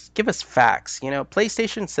give us facts.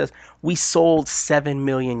 PlayStation says we sold 7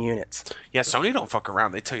 million units. Yeah, Sony don't fuck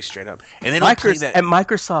around. They tell you straight up. And they don't play that. And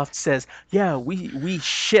Microsoft says, yeah, we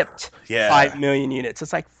shipped 5 million units.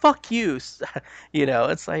 It's like, fuck you.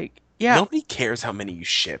 It's like, yeah. Nobody cares how many you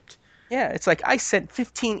shipped. Yeah, it's like, I sent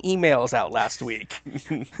 15 emails out last week.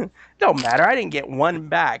 Don't matter. I didn't get one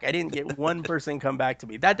back. I didn't get one person come back to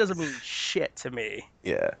me. That doesn't mean shit to me.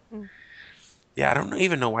 Yeah. Yeah, I don't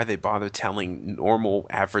even know why they bother telling normal,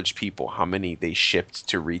 average people how many they shipped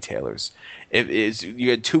to retailers. You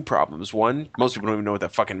had two problems. One, most people don't even know what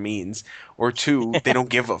that fucking means. Or two, they don't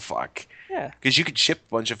give a fuck. Yeah. Because you could ship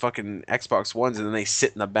a bunch of fucking Xbox Ones and then they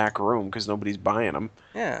sit in the back room because nobody's buying them.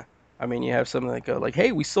 Yeah. I mean, you have something that go like,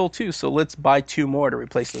 hey, we sold two, so let's buy two more to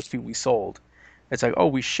replace those two we sold. It's like, oh,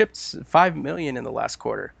 we shipped 5 million in the last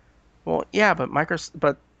quarter. Well, yeah, but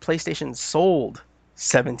PlayStation sold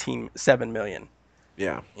 7 million.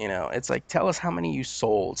 Yeah. It's like, tell us how many you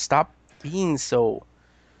sold. Stop being so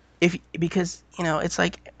if because it's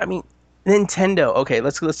like, I mean, Nintendo. Okay,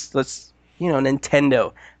 let's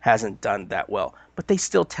Nintendo hasn't done that well, but they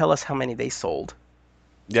still tell us how many they sold.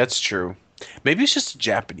 That's true. Maybe it's just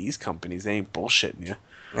Japanese companies. They ain't bullshitting you.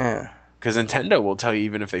 Yeah, Because Nintendo will tell you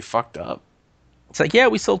even if they fucked up. it's like, yeah,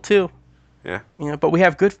 we sold two. Yeah. But we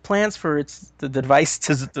have good plans for the device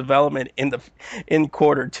to development in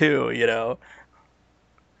quarter two.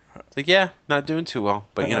 It's like, yeah, not doing too well.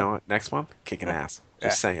 But you Uh-huh. know what? Next month, kicking ass. Yeah,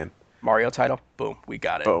 Just saying. Mario title, boom, we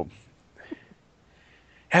got it. Boom.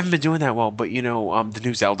 Haven't been doing that well, but the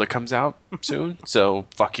new Zelda comes out soon, so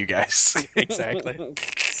fuck you guys. Exactly.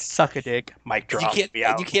 Suck a dick, mic You drop, can't be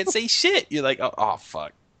out. you can't say shit. You're like, oh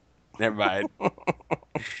fuck. Never mind.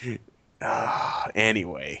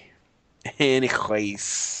 Anyway.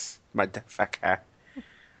 Anyways, motherfucker.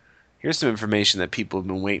 Here's some information that people have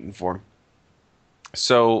been waiting for.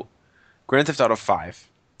 So, Grand Theft Auto 5.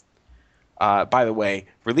 By the way,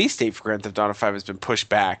 release date for Grand Theft Auto 5 has been pushed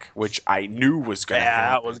back, which I knew was going to Yeah,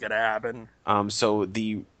 happen. that was gonna happen. So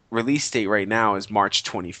the release date right now is March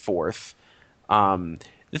 24th. Um,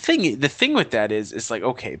 the thing with that is like,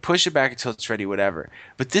 okay, push it back until it's ready, whatever.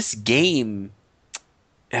 But this game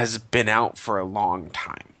has been out for a long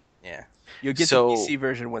time. Yeah. You'll get the So, PC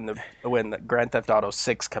version when the Grand Theft Auto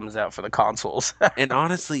 6 comes out for the consoles. and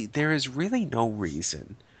honestly, there is really no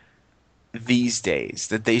reason these days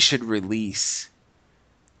that they should release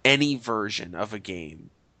any version of a game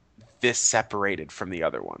this separated from the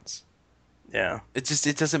other ones. Yeah. It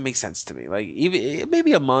doesn't make sense to me. Like, even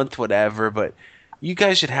maybe a month, whatever, but you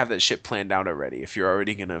guys should have that shit planned out already if you're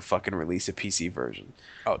already gonna fucking release a PC version.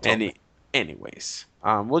 Oh, totally. Anyways,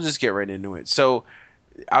 we'll just get right into it. So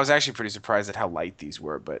I was actually pretty surprised at how light these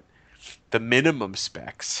were, but the minimum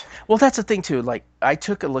specs. Well, that's the thing too. Like, I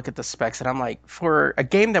took a look at the specs and I'm like, for a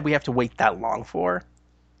game that we have to wait that long for,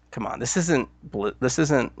 come on, this isn't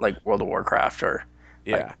like World of Warcraft or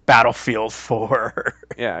like Yeah, Battlefield 4.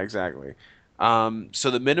 yeah, exactly.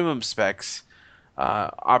 So the minimum specs,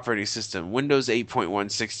 operating system, Windows 8.1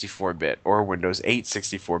 64-bit or Windows 8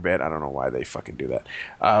 64-bit. I don't know why they fucking do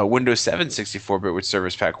that. Windows 7 64-bit with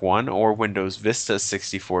Service Pack 1 or Windows Vista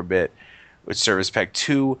 64-bit with Service Pack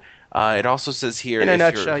 2. It also says here In a if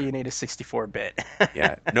nutshell, you're you need a 64-bit.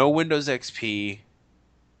 yeah, no Windows XP,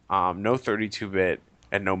 no 32-bit,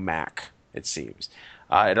 and no Mac, it seems.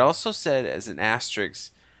 It also said as an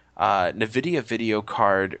asterisk, NVIDIA video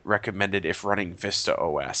card recommended if running Vista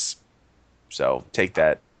OS. So take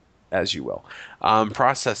that as you will.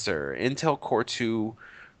 Processor, Intel Core 2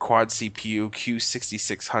 quad CPU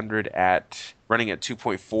Q6600 at running at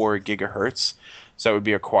 2.4 gigahertz. So that would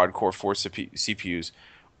be a quad core 4 CPUs,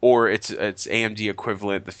 or it's AMD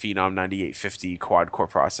equivalent, the Phenom 9850 quad core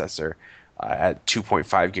processor at 2.5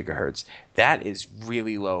 gigahertz. That is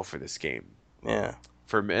really low for this game. Yeah.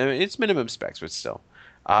 For it's minimum specs, but still.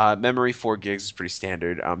 Memory 4 gigs is pretty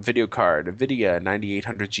standard. Video card, NVIDIA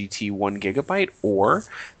 9800 GT 1 gigabyte, or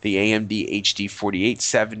the AMD HD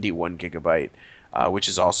 4870 1 gigabyte, which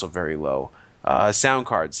is also very low. Sound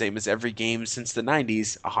card, same as every game since the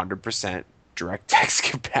 90s, 100% DirectX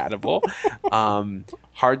compatible.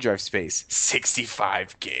 Hard drive space,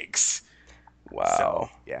 65 gigs. Wow. So,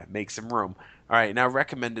 yeah, make some room. All right, now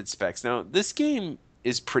recommended specs. Now, this game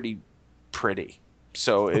is pretty.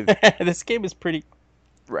 So, This game is pretty.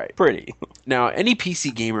 right. Pretty. Now, any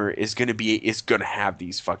PC gamer is gonna have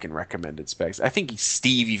these fucking recommended specs. I think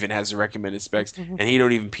Steve even has the recommended specs, and he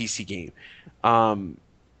don't even PC game.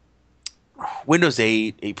 Windows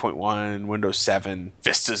 8, 8.1, Windows 7,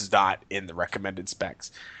 Vista's not in the recommended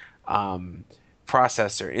specs.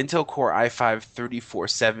 Processor, Intel Core i5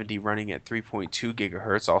 3470 running at 3.2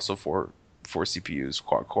 gigahertz, also for CPUs,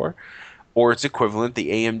 quad core, or its equivalent, the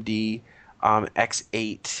AMD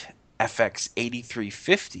X8 FX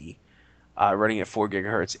 8350 running at 4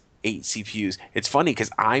 gigahertz, 8 CPUs. It's funny because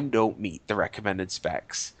I don't meet the recommended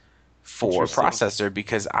specs for processor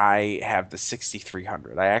because I have the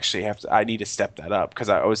 6300. I need to step that up because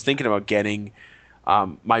I was thinking about getting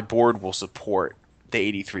my board will support the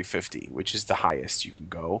 8350, which is the highest you can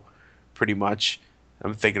go pretty much.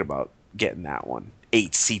 I'm thinking about getting that one.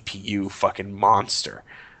 8 CPU fucking monster.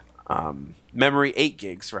 Memory 8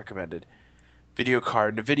 gigs recommended. Video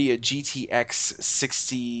card, NVIDIA GTX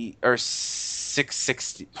 60 or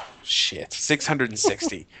 660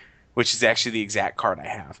 660, which is actually the exact card I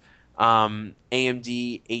have.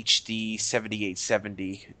 AMD HD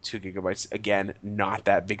 7870, 2 gigabytes. Again, not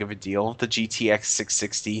that big of a deal. The GTX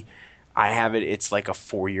 660 I have it. It's like a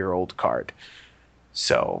 4-year-old card.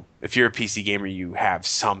 So if you're a PC gamer, you have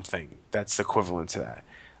something that's equivalent to that.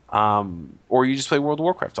 Or you just play World of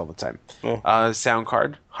Warcraft all the time. Yeah. Sound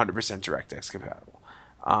card, 100% DirectX compatible.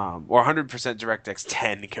 Or 100% DirectX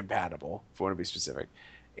 10 compatible, if you want to be specific.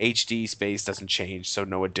 HD space doesn't change, so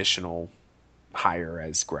no additional higher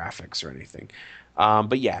res graphics or anything.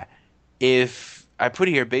 But yeah, if I put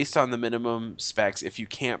here, based on the minimum specs, if you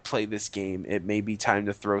can't play this game, it may be time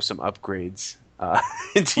to throw some upgrades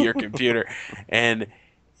into your computer. And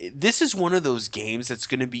this is one of those games that's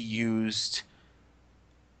going to be used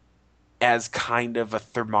as kind of a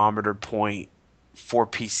thermometer point for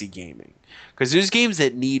PC gaming. Because there's games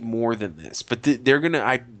that need more than this, but they're going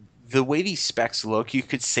to, the way these specs look, you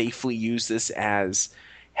could safely use this as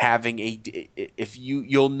having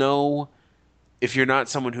you'll know, if you're not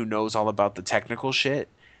someone who knows all about the technical shit,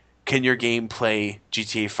 can your game play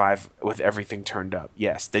GTA 5 with everything turned up?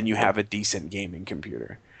 Yes. Then you have a decent gaming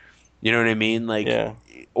computer. You know what I mean? Like, Yeah.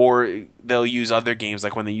 Or they'll use other games,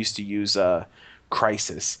 like when they used to use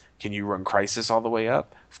Crysis. Can you run Crysis all the way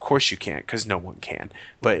up? Of course you can't, because no one can.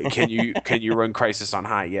 But can you run Crysis on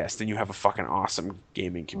high? Yes. Then you have a fucking awesome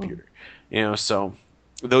gaming computer. You know, so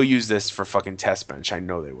they'll use this for fucking test bench. I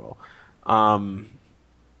know they will. But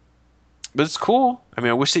it's cool. I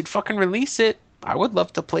mean, I wish they'd fucking release it. I would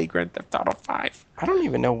love to play Grand Theft Auto 5. I don't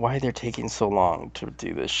even know why they're taking so long to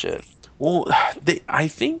do this shit. Well, I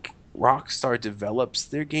think Rockstar develops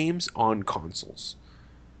their games on consoles.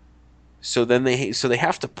 So then they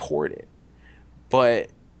have to port it. But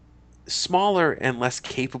smaller and less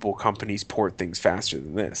capable companies port things faster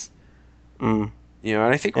than this. Mm. You know,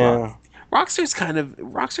 and I think Yeah. Rockstar's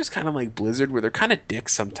kind of like Blizzard, where they're kind of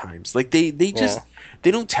dicks sometimes. Like they just they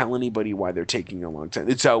don't tell anybody why they're taking a long time.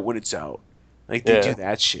 It's out when it's out. Like they do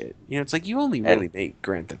that shit. You know, it's like you only really make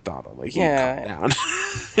Grand Theft Auto. Like you calm down.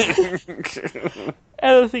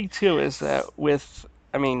 And the thing too is that with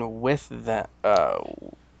that,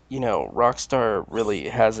 you know, Rockstar really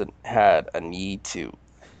hasn't had a need to,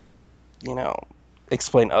 you know,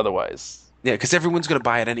 explain otherwise. Yeah, because everyone's gonna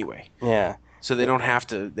buy it anyway. Yeah. So they don't have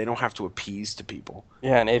to appease to people.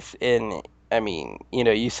 Yeah, I mean, you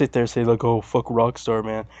know, you sit there and say like, "Oh, fuck Rockstar,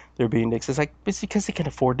 man, they're being dicks." It's like it's because they can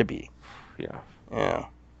afford to be. Yeah. Yeah.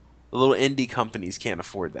 The little indie companies can't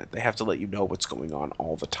afford that. They have to let you know what's going on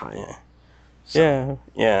all the time. Yeah. So.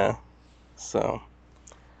 Yeah. So,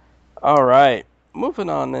 all right, moving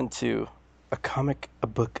on into a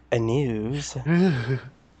book, news.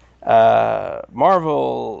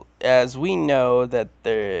 Marvel, as we know that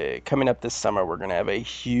they're coming up this summer, we're gonna have a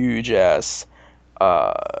huge ass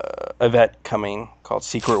event coming called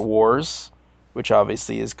Secret Wars, which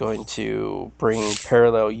obviously is going to bring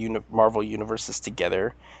parallel Marvel universes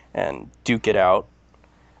together and duke it out.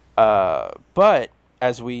 But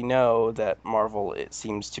as we know that Marvel, it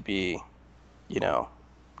seems to be, you know,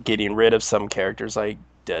 getting rid of some characters like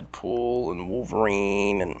Deadpool and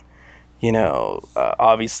Wolverine, and you know,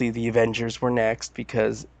 obviously the Avengers were next,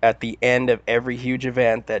 because at the end of every huge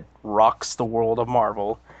event that rocks the world of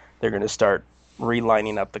Marvel, they're going to start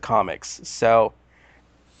relining up the comics. So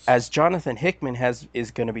as Jonathan Hickman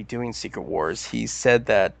is going to be doing Secret Wars, he said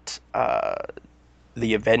that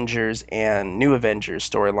the Avengers and New Avengers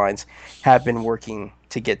storylines have been working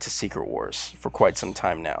to get to Secret Wars for quite some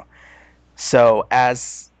time now. So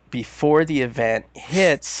as before the event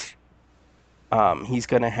hits, he's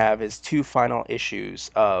going to have his 2 final issues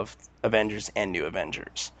of Avengers and New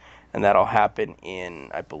Avengers, and that'll happen in,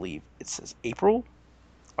 I believe it says April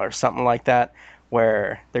or something like that,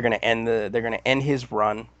 where they're going to end his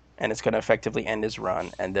run, and it's going to effectively end his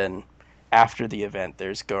run, and then after the event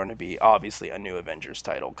there's going to be obviously a New Avengers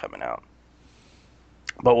title coming out.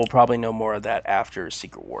 But we'll probably know more of that after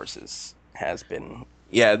Secret Wars has been.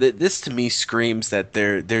 Yeah, this to me screams that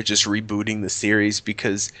they're just rebooting the series,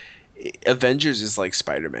 because Avengers is like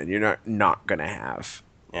Spider-Man. You're not gonna have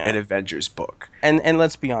an Avengers book. And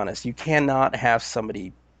let's be honest, you cannot have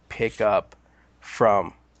somebody pick up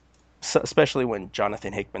from, especially when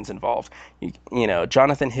Jonathan Hickman's involved. You know,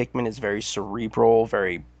 Jonathan Hickman is very cerebral,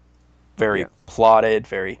 very plotted,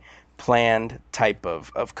 very planned type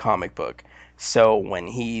of comic book. So when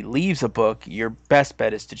he leaves a book, your best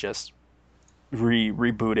bet is to just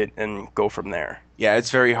reboot it and go from there. Yeah,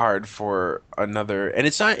 it's very hard for another, and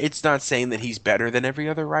it's not saying that he's better than every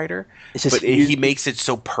other writer, but he makes it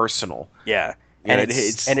so personal. Yeah. And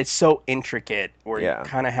it's so intricate where you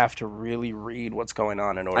kind of have to really read what's going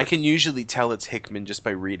on in order. I can usually tell it's Hickman just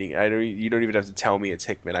by reading. You don't even have to tell me it's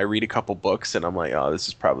Hickman. I read a couple books and I'm like, oh, this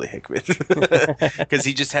is probably Hickman, because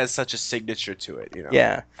he just has such a signature to it, you know.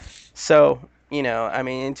 Yeah. So, you know, I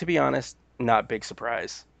mean, to be honest, not big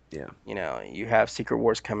surprise. Yeah. You know, you have Secret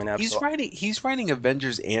Wars coming up. He's writing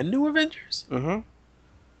Avengers and New Avengers? Mm-hmm. Oh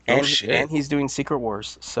And shit. he's doing Secret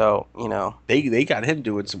Wars. So, you know, They got him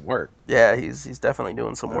doing some work. yeah, he's definitely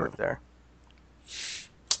doing some work there.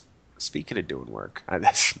 Speaking of doing work,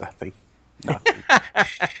 that's nothing. Nothing.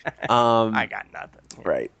 I got nothing.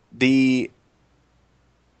 Right.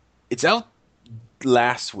 It's out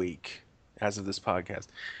last week as of this podcast.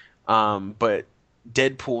 But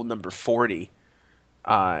Deadpool number 40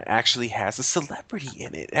 actually has a celebrity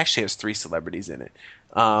in it. It actually has 3 celebrities in it.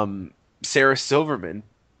 Sarah Silverman,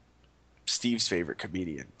 Steve's favorite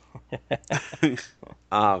comedian,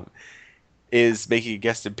 is making a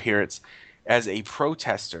guest appearance as a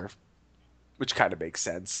protester, which kind of makes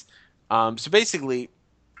sense. So basically,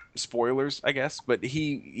 spoilers, I guess, but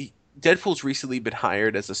Deadpool's recently been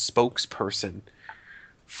hired as a spokesperson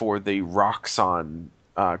for the Roxxon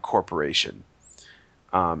Corporation.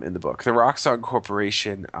 In the book, the Roxxon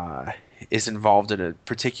Corporation is involved in a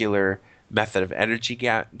particular method of energy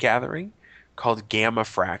gathering called gamma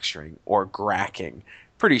fracturing or gracking.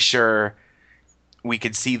 Pretty sure we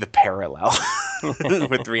could see the parallel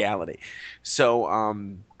with reality. So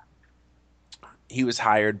he was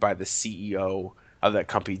hired by the CEO of that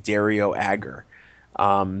company, Dario Agger.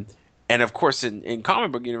 And of course, in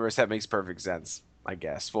comic book universe, that makes perfect sense, I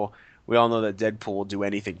guess. Well, we all know that Deadpool will do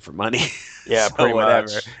anything for money. Yeah, so pretty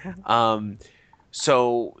whatever. much.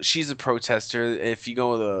 So she's a protester. If you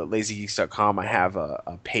go to lazygeeks.com, I have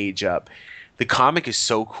a page up. The comic is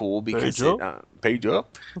so cool because page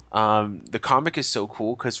up. The comic is so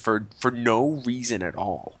cool because for no reason at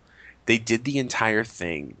all, they did the entire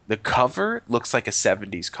thing. The cover looks like a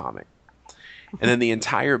 70s comic. And then the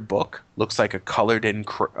entire book looks like a colored-in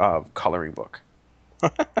coloring book.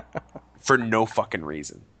 For no fucking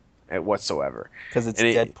reason whatsoever. Because it's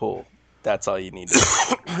Deadpool. That's all you need to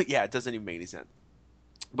know. Yeah, it doesn't even make any sense.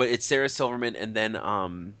 But it's Sarah Silverman and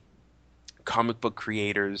then comic book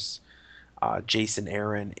creators Jason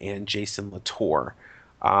Aaron and Jason Latour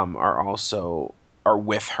are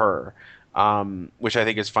with her, which I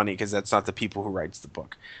think is funny because that's not the people who writes the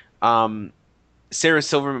book. Sarah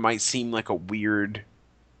Silverman might seem like a weird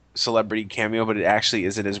celebrity cameo, but it actually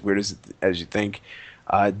isn't as weird as you think.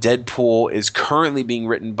 Deadpool is currently being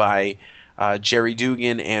written by Jerry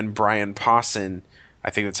Dugan and Brian Posson. I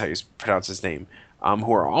think that's how you pronounce his name.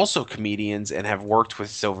 Who are also comedians and have worked with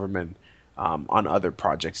Silverman on other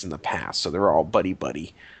projects in the past. So they're all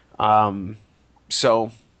buddy.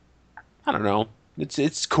 So I don't know.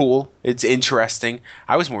 It's cool. It's interesting.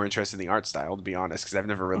 I was more interested in the art style, to be honest, because I've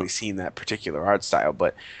never really seen that particular art style.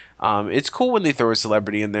 But it's cool when they throw a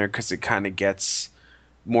celebrity in there because it kind of gets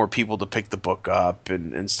more people to pick the book up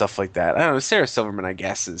and stuff like that. I don't know. Sarah Silverman, I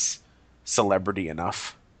guess, is celebrity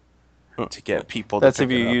enough to get people to That's pick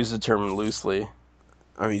if you it up. use the term loosely.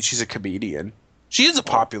 I mean, she's a comedian. She is a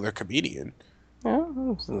popular comedian.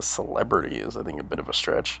 Yeah, the celebrity is, I think, a bit of a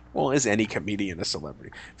stretch. Well, is any comedian a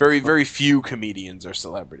celebrity? Very, very few comedians are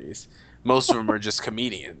celebrities. Most of them are just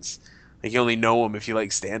comedians. Like, you only know them if you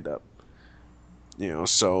like stand-up. You know,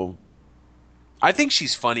 so... I think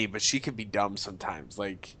she's funny, but she can be dumb sometimes.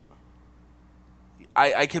 Like,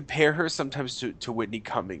 I compare her sometimes to Whitney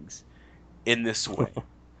Cummings in this way.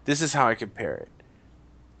 This is how I compare it.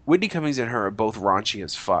 Whitney Cummings and her are both raunchy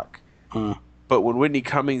as fuck. But when Whitney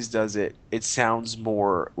Cummings does it, it sounds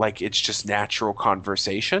more like it's just natural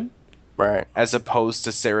conversation. Right. As opposed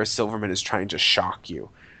to Sarah Silverman is trying to shock you.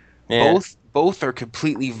 Yeah. Both are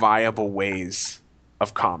completely viable ways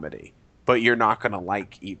of comedy. But you're not going to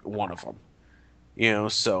like one of them. You know,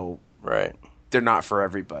 so right. They're not for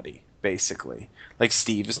everybody, basically. Like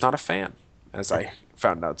Steve is not a fan, as I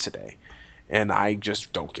found out today. And I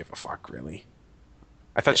just don't give a fuck, really.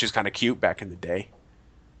 I thought she was kind of cute back in the day.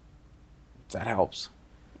 If that helps.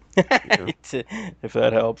 You know? If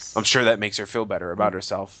that helps. I'm sure that makes her feel better about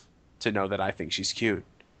herself to know that I think she's cute.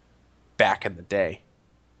 Back in the day.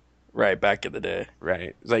 Right, back in the day.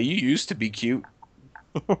 Right. It's like, you used to be cute.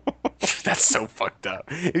 That's so fucked up.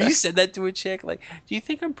 If you said that to a chick, like, do you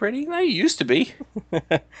think I'm pretty? No, you used to be.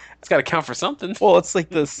 It's got to count for something. Well, it's like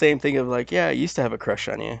the same thing of like, yeah, I used to have a crush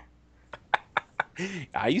on you.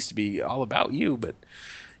 I used to be all about you, but,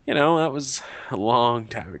 you know, that was a long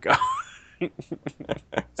time ago.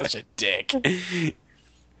 Such a dick.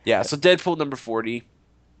 Yeah, so Deadpool number 40.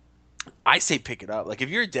 I say pick it up. Like, if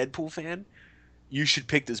you're a Deadpool fan, you should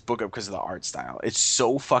pick this book up because of the art style. It's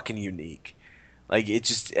so fucking unique. Like, it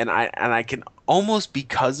just, and I can almost,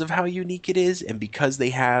 because of how unique it is, and because they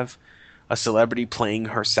have a celebrity playing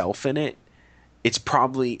herself in it, it's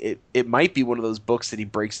probably, it might be one of those books that he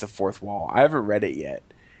breaks the fourth wall. I haven't read it yet.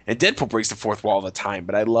 And Deadpool breaks the fourth wall all the time,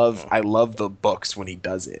 but I love the books when he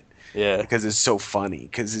does it. Yeah. Because it's so funny.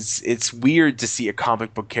 Because it's weird to see a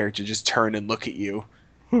comic book character just turn and look at you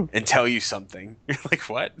and tell you something. You're like,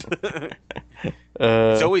 what?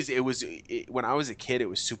 When I was a kid, it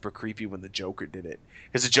was super creepy when the Joker did it.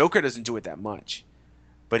 Because the Joker doesn't do it that much.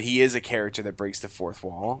 But he is a character that breaks the fourth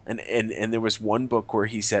wall. And there was one book where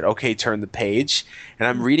he said, okay, turn the page. And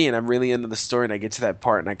I'm reading and I'm really into the story. And I get to that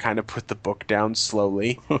part and I kind of put the book down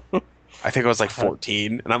slowly. I think I was like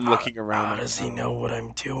 14. And I'm looking around. How does he know what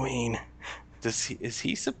I'm doing? Is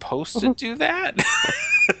he supposed to do that?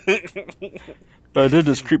 That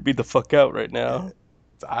just creep me the fuck out right now.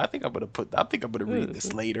 I think I'm gonna read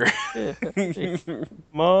this later.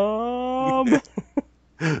 Mom.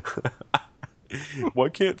 Why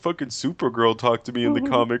can't fucking Supergirl talk to me in the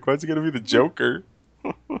comic? Why is it gonna be the Joker?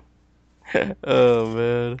 Oh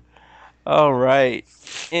man. All right.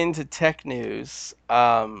 Into tech news.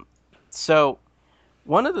 So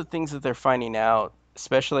one of the things that they're finding out,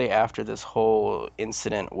 especially after this whole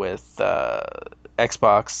incident with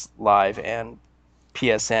Xbox Live and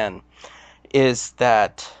PSN, is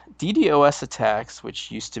that DDoS attacks,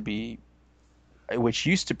 which used to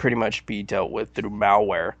pretty much be dealt with through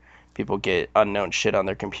malware. People get unknown shit on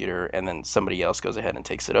their computer and then somebody else goes ahead and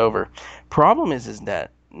takes it over. Problem is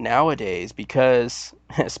that nowadays, because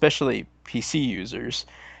especially PC users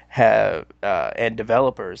have and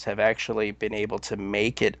developers have actually been able to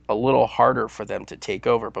make it a little harder for them to take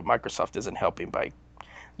over, but Microsoft isn't helping by,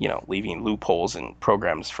 leaving loopholes in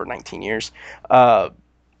programs for 19 years.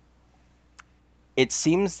 It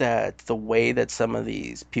seems that the way that some of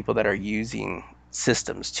these people that are using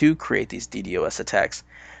systems to create these DDoS attacks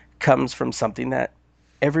comes from something that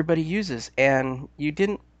everybody uses and you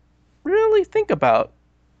didn't really think about.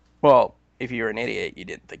 Well, if you're an idiot, you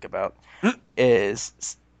didn't think about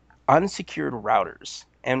is unsecured routers.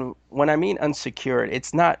 And when I mean unsecured,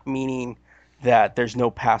 it's not meaning that there's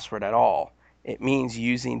no password at all. It means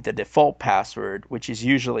using the default password, which is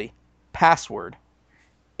usually password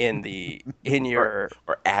in your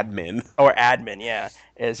or admin yeah,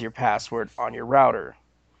 as your password on your router.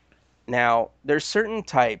 Now, there's certain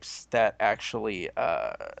types that actually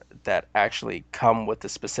come with a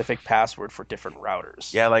specific password for different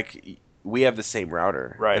routers. Yeah, like we have the same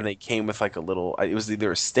router, Right. and they came with like a little. It was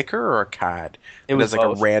either a sticker or a CAD. It was like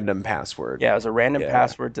both. a random password. Yeah, it was a random Yeah.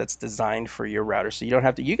 password that's designed for your router, so you don't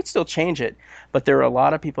have to. You can still change it, but there are a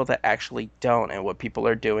lot of people that actually don't. And what people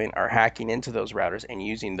are doing are hacking into those routers and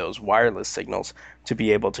using those wireless signals to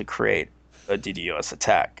be able to create a DDoS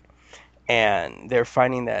attack. And they're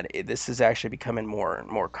finding that this is actually becoming more and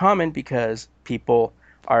more common because people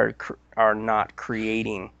are not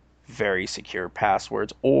creating very secure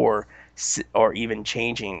passwords or even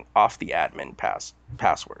changing off the admin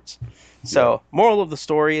passwords. So, moral of the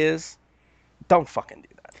story is, don't fucking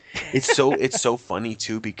do that. It's so funny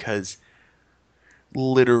too because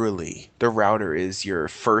literally the router is your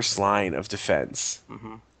first line of defense.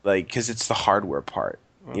 Mm-hmm. Like, because it's the hardware part.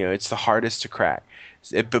 It's the hardest to crack.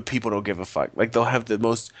 But people don't give a fuck. Like, they'll have the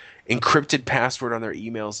most encrypted password on their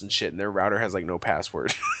emails and shit, and their router has like no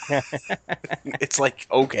password. It's like,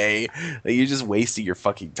 okay, like, you're just wasting your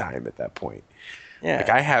fucking time at that point. Yeah. Like,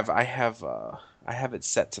 I have it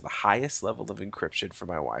set to the highest level of encryption for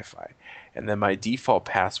my Wi-Fi, and then my default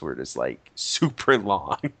password is like super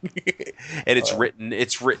long, and it's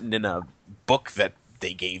written in a book that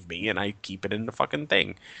they gave me, and I keep it in the fucking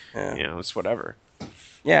thing. Yeah. It's whatever.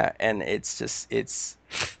 Yeah, and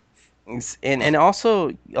and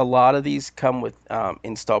also a lot of these come with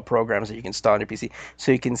installed programs that you can install on your PC,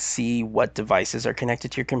 so you can see what devices are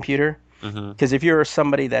connected to your computer. Because if you're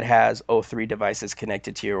somebody that has 3 devices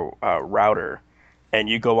connected to your router, and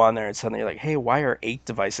you go on there and suddenly you're like, hey, why are 8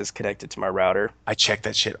 devices connected to my router? I check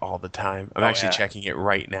that shit all the time. I'm actually checking it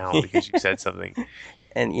right now because you said something.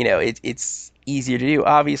 And it's easier to do.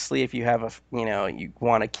 Obviously, if you have you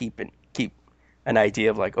want to keep an idea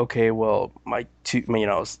of like, okay, well, my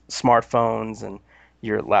smartphones and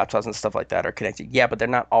your laptops and stuff like that are connected. Yeah, but they're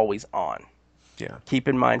not always on. Yeah. Keep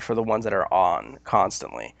in mind for the ones that are on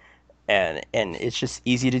constantly. And it's just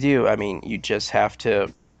easy to do. I mean, you just have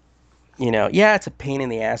to, it's a pain in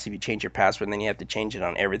the ass if you change your password and then you have to change it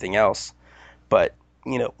on everything else. But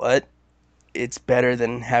you know what? It's better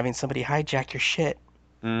than having somebody hijack your shit.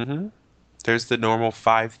 Mm-hmm. There's the normal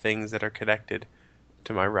 5 things that are connected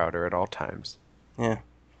to my router at all times. Yeah.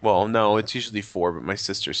 Well, no, it's usually 4, but my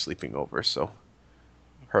sister's sleeping over, so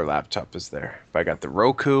her laptop is there. But I got the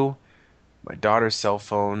Roku, my daughter's cell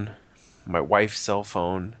phone, my wife's cell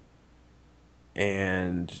phone,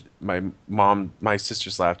 and my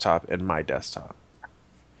sister's laptop, and my desktop.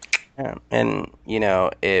 Yeah. And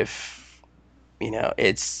if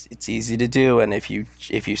it's easy to do, and if you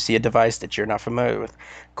see a device that you're not familiar with,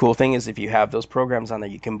 cool thing is if you have those programs on there,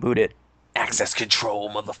 you can boot it. Access control,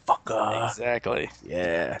 motherfucker. Exactly.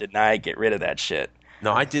 Yeah. Deny, get rid of that shit.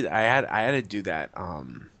 No, I did. I had to do that.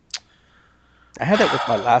 I had that with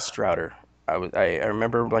my last router. I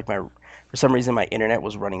remember like my for some reason my internet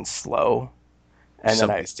was running slow, and then I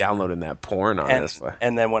Somebody's downloading that porn on and this.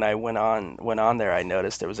 and then when I went on there, I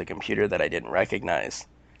noticed there was a computer that I didn't recognize,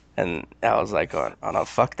 and I was like, oh no,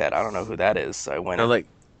 fuck that, I don't know who that is. So I went No, and like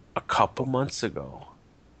a couple months ago.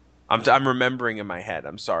 I'm remembering in my head.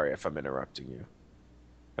 I'm sorry if I'm interrupting you.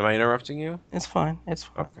 Am I interrupting you? it's fine, it's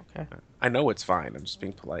fine, okay. I know it's fine. I'm just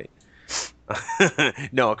being polite.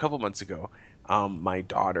 No, a couple months ago, my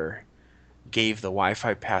daughter gave the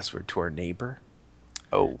Wi-Fi password to our neighbor,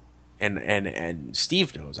 Oh and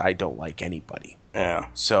Steve knows I don't like anybody. yeah,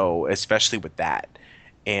 So especially with that,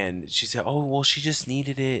 and she said, "Oh, well, she just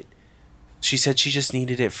needed it." She said she just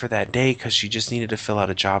needed it for that day because she just needed to fill out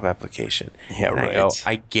a job application. yeah, And right.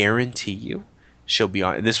 I guarantee you, she'll be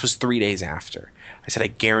on. And this was 3 days after. I said, I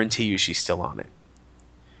guarantee you, she's still on it.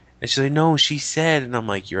 And she's like, no, she said. And I'm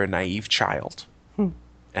like, you're a naive child. Hmm.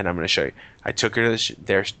 And I'm going to show you. I took her to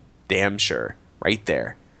their damn sure right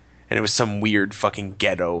there, and it was some weird fucking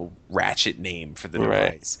ghetto ratchet name for the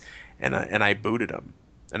Right. device. And I booted them,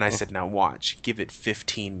 and I said, now watch, give it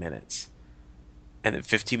 15 minutes. And then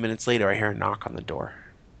 15 minutes later, I hear a knock on the door.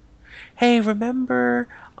 Hey, remember,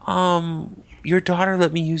 your daughter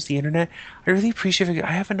let me use the internet? I really appreciate it.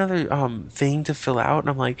 I have another thing to fill out. And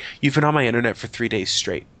I'm like, you've been on my internet for 3 days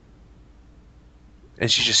straight.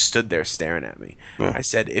 And she just stood there staring at me. Yeah. I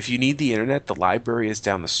said, if you need the internet, the library is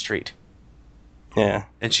down the street. Yeah.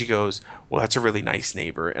 And she goes, well, that's a really nice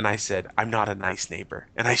neighbor. And I said, I'm not a nice neighbor.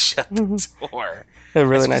 And I shut the door. A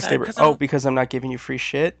really It's nice neighbor. 'cause Oh, because I'm not giving you free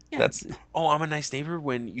shit? Yeah. That's Oh, I'm a nice neighbor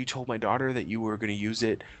when you told my daughter that you were going to use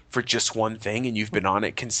it for just one thing and you've been on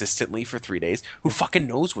it consistently for 3 days. Who fucking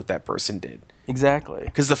knows what that person did? exactly.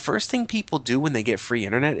 Because the first thing people do when they get free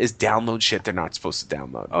internet is download shit they're not supposed to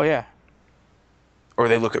download. Oh yeah. Or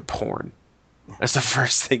they look at porn. That's the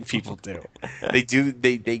first thing people do. They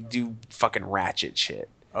do fucking ratchet shit.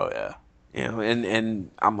 Oh yeah. You know, and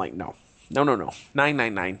I'm like, no.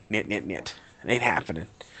 999, nit. It ain't happening.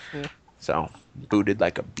 Yeah. So booted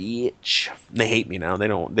like a bitch. They hate me now. They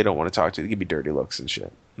don't want to talk to me. They give me dirty looks and shit.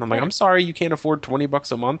 And I'm like, I'm sorry you can't afford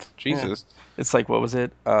 $20 a month. Jesus. It's like, what was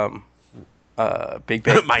it? Big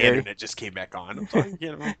Bang My Theory. internet just came back on. I'm sorry.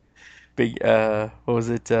 You know. What was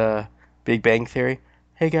it? Big Bang Theory.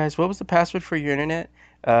 Hey guys, what was the password for your internet?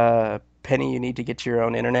 Penny, you need to get your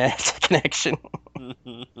own internet connection.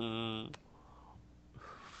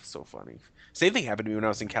 So funny. Same thing happened to me when I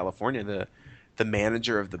was in California. The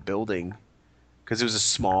manager of the building, because it was a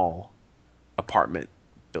small apartment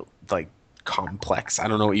built like complex. I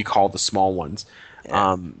don't know what you call the small ones.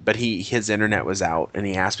 Yeah. But his internet was out, and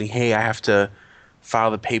he asked me, "Hey, I have to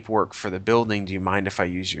file the paperwork for the building. Do you mind if I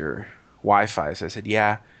use your Wi-Fi?" So I said,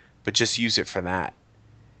 "Yeah, but just use it for that."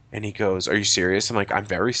 And he goes, "Are you serious?" I'm like, "I'm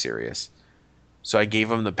very serious." So I gave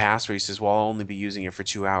him the password. He says, "Well, I'll only be using it for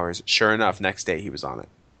 2 hours." Sure enough, next day he was on it.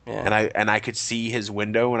 Yeah. And I could see his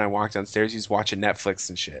window when I walked downstairs. He's watching Netflix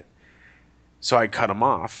and shit. So I cut him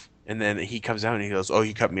off, and then he comes out and he goes, "Oh,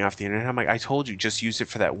 you cut me off the internet." I'm like, "I told you, just use it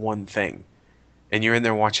for that one thing," and you're in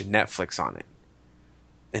there watching Netflix on it.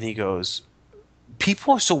 And he goes,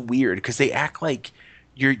 "People are so weird because they act like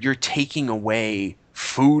you're taking away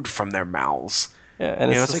food from their mouths." Yeah,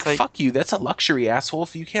 and You know, it's it's just like, like, fuck you. That's a luxury, asshole.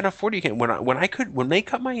 If you can't afford it, you can't. When they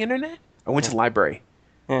cut my internet, I went to the library.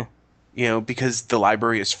 yeah, You know, because the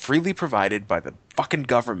library is freely provided by the fucking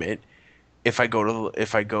government. If I go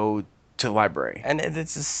to the library, and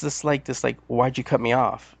it's just like this, like, why'd you cut me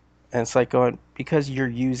off? And it's like going, because you're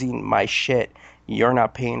using my shit, you're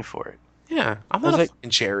not paying for it. yeah, I'm I was not a like,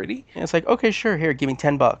 fucking charity. and it's like, okay, sure, here, give me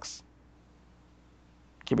 $10.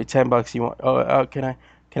 Give me $10. You want? Oh, can I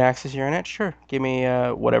access your internet? Sure. Give me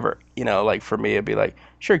whatever. Like for me, it'd be like,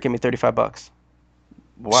 sure, give me $35.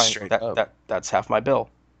 Why? Straight That up. that that's half my bill.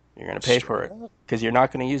 You're gonna pay for Straight it up. because you're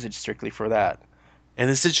not gonna use it strictly for that. And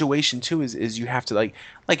the situation too is you have to like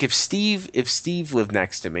if Steve lived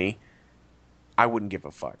next to me, I wouldn't give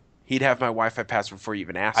a fuck. He'd have my Wi-Fi password before you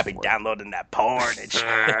even asked I've been for downloading that porn and shit.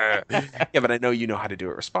 it. Yeah, but I know you know how to do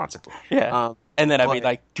it responsibly. Yeah. And then I'd be But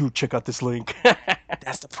like, dude, check out this link.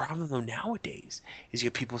 that's the problem though nowadays is you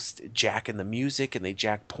get people jacking the music and they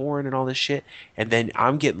jack porn and all this shit, and then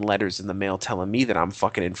I'm getting letters in the mail telling me that I'm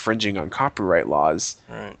fucking infringing on copyright laws.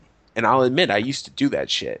 Right. And I'll admit I used to do that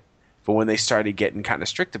shit, but when they started getting kind of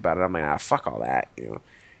strict about it, I'm like, fuck all that, you know,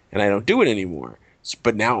 and I don't do it anymore.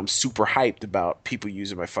 But now I'm super hyped about people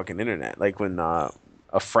using my fucking internet. Like when a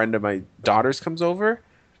friend of my daughter's comes over,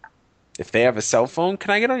 if they have a cell phone,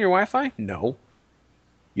 can I get on your Wi-Fi? No.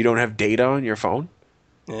 You don't have data on your phone?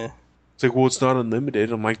 Yeah. It's like, well, it's not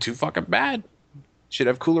unlimited. I'm like, too fucking bad. Should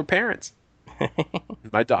have cooler parents.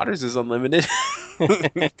 My daughter's is unlimited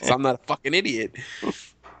because I'm not a fucking idiot.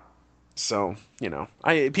 So,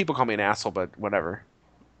 I people call me an asshole, but whatever.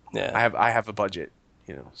 Yeah. I have a budget,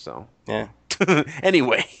 so. Yeah.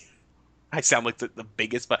 Anyway, I sound like the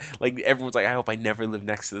biggest, but like everyone's like, I hope I never live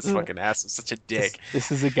next to this fucking ass. I'm such a dick.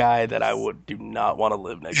 This is a guy that I do not want to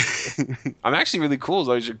live next to. I'm actually really cool as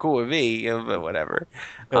long as you're cool with me, but whatever.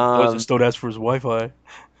 Just don't ask for his Wi-Fi.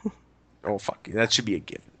 Oh fuck, that should be a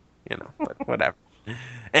given, but whatever.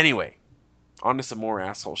 Anyway, on to some more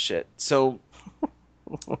asshole shit. So,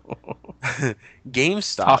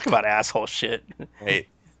 GameStop. Talk about asshole shit. Right.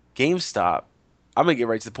 GameStop. I'm gonna get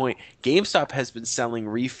right to the point. GameStop has been selling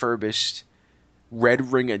refurbished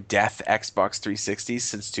Red Ring of Death Xbox 360s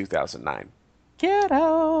since 2009. Get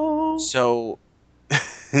out. So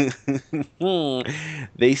they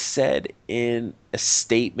said in a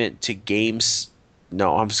statement to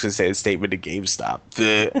No, I'm just gonna say a statement to GameStop.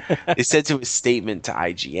 They said to a statement to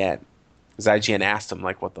IGN, because IGN asked them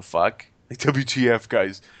like, "What the fuck?" Like, WTF,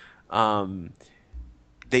 guys.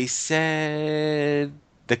 They said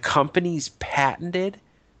the company's patented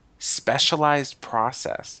specialized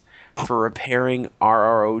process for repairing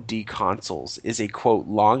RROD consoles is a, quote,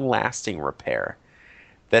 long-lasting repair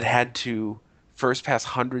that had to first pass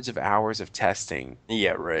hundreds of hours of testing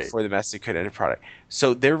before the message could enter product.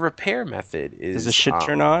 So their repair method is... Does the shit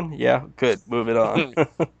turn on? Yeah, good. Move it on.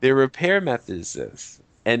 Their repair method is this.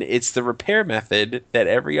 And it's the repair method that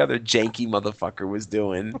every other janky motherfucker was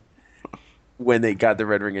doing when they got the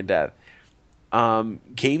Red Ring of Death.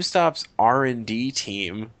 GameStop's R&D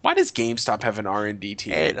team. Why does GameStop have an R&D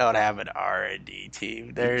team? They don't have an R&D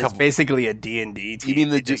team. There's basically a D&D team. You mean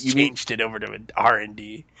they just changed it over to an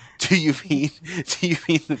R&D. Do you mean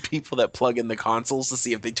the people that plug in the consoles to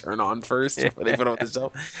see if they turn on first before they put on the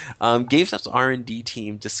shelf? GameStop's R&D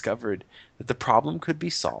team discovered that the problem could be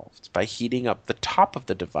solved by heating up the top of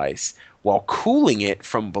the device while cooling it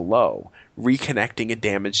from below, reconnecting a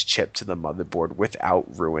damaged chip to the motherboard without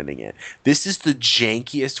ruining it. This is the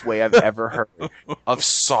jankiest way I've ever heard of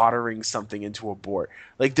soldering something into a board.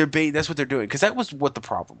 Like that's what they're doing, because that was what the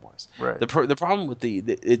problem was. Right. The problem with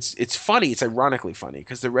it's funny. It's ironically funny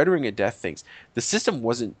because the Red Ring of Death things, the system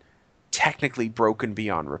wasn't technically broken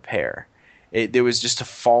beyond repair. There was just a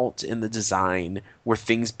fault in the design where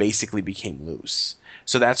things basically became loose.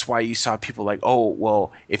 So that's why you saw people like, oh,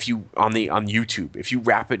 well, if you on YouTube, if you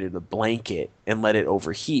wrap it in a blanket and let it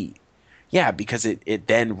overheat, yeah, because it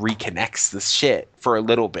then reconnects the shit for a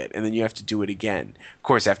little bit, and then you have to do it again. Of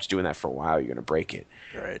course, after doing that for a while, you're gonna break it.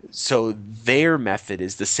 Right. So their method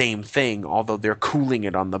is the same thing, although they're cooling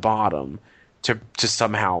it on the bottom to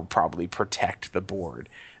somehow probably protect the board.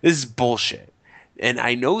 This is bullshit. And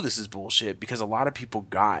I know this is bullshit because a lot of people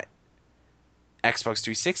got Xbox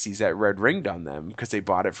 360s that red ringed on them because they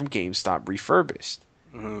bought it from GameStop refurbished.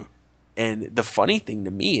 Mm-hmm. And the funny thing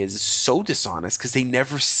to me is it's so dishonest because they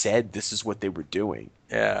never said this is what they were doing.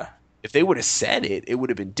 Yeah. If they would have said it, it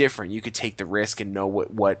would have been different. You could take the risk and know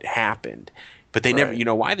what happened. But they never, you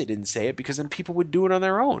know why they didn't say it? Because then people would do it on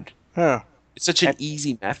their own. Huh. It's such an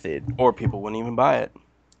easy method. Or people wouldn't even buy it.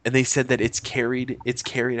 And they said that it's carried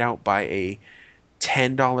out by a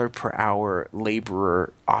 $10 per hour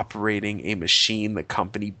laborer operating a machine the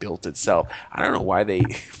company built itself. I don't know why they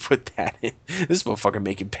put that in. This motherfucker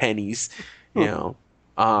making pennies, you know.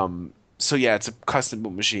 So yeah, it's a custom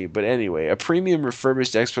built machine. But anyway, a premium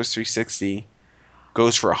refurbished Xbox 360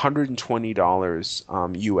 goes for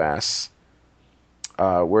 $120 US.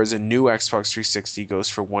 Whereas a new Xbox 360 goes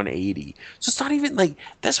for $180. So it's not even like,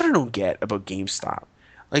 that's what I don't get about GameStop.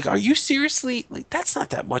 Like, are you seriously, like, that's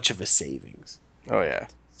not that much of a savings. Oh yeah.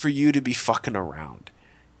 For you to be fucking around.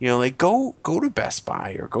 You know, like go to Best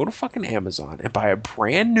Buy or go to fucking Amazon and buy a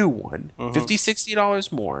brand new one, $50,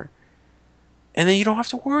 $60 more, and then you don't have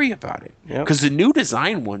to worry about it. Because the new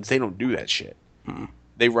design ones, they don't do that shit.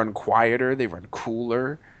 They run quieter, they run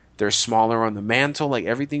cooler, they're smaller on the mantle, like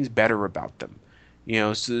everything's better about them. You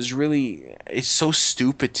know, so it's so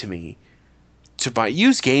stupid to me to buy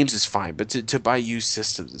used games is fine, but to buy used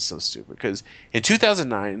systems is so stupid. Because in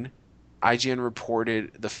 2009, IGN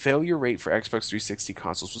reported the failure rate for Xbox 360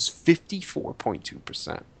 consoles was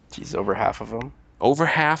 54.2%. Jeez, over half of them. Over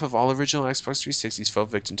half of all original Xbox 360s fell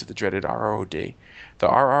victim to the dreaded RROD. The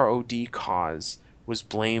RROD cause was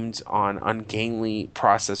blamed on ungainly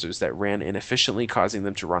processors that ran inefficiently, causing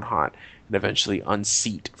them to run hot and eventually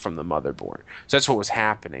unseat from the motherboard. So that's what was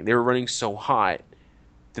happening. They were running so hot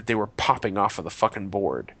that they were popping off of the fucking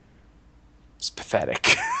board. It's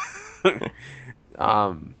pathetic. And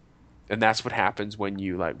that's what happens when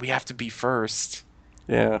you we have to be first.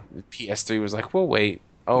 Yeah. The PS3 was like, well, wait.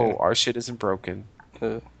 Oh, Yeah. our shit isn't broken.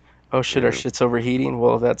 Oh shit, our shit's overheating.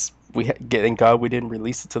 Well, thank God we didn't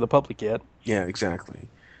release it to the public yet. Yeah, exactly.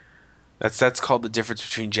 That's called the difference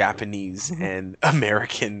between Japanese and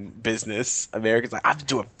American business. Americans like, I have to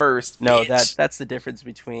do it first. No, bitch. that's the difference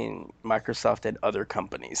between Microsoft and other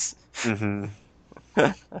companies. Mm-hmm.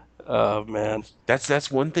 Oh man. That's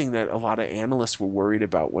one thing that a lot of analysts were worried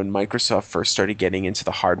about when Microsoft first started getting into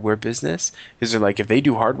the hardware business. Because they're like, if they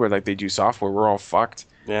do hardware like they do software, we're all fucked.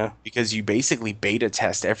 Yeah. Because you basically beta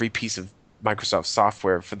test every piece of Microsoft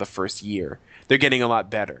software for the first year. They're getting a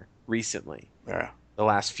lot better recently. Yeah. The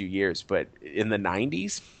last few years, but in the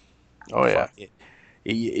 90s, Oh yeah.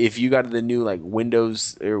 if you got the new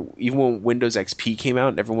Windows, or even when Windows XP came out,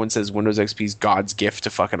 and everyone says Windows XP is God's gift to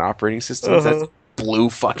fucking operating systems. That's blue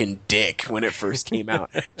fucking dick when it first came out,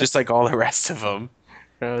 just like all the rest of them.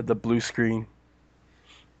 The blue screen.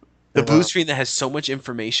 The blue screen that has so much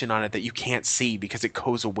information on it that you can't see because it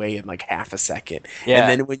goes away in half a second. Yeah. And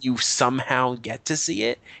then when you somehow get to see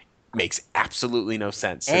it, makes absolutely no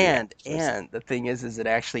sense. And the thing is it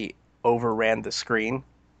actually overran the screen.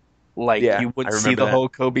 Yeah, you wouldn't I see remember the that. whole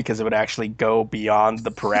code because it would actually go beyond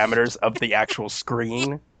the parameters of the actual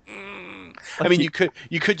screen. I mean, you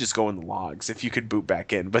could just go in the logs if you could boot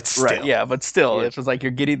back in, but still. Right, yeah, but still, Yeah. it's just like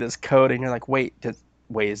you're getting this code and you're like, wait,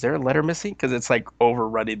 is there a letter missing? Because it's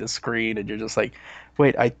overrunning the screen and you're just like,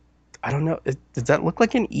 wait, I don't know. Does that look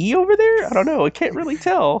like an E over there? I don't know. I can't really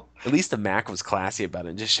tell. At least the Mac was classy about it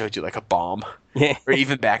and just showed you a bomb. Yeah. Or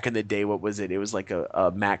even back in the day, what was it? It was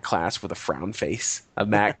a Mac class with a frown face. A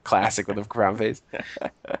Mac classic with a frown face.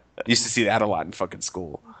 Used to see that a lot in fucking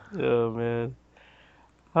school. Oh, man.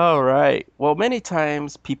 All right. Well, many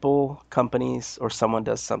times people, companies, or someone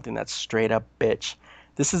does something that's straight up bitch.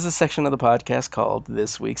 This is a section of the podcast called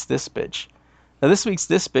This Week's This Bitch. Now, this week's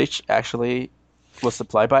This Bitch actually was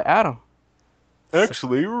supplied by Adam.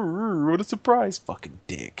 Actually, what a surprise. Fucking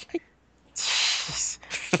dick.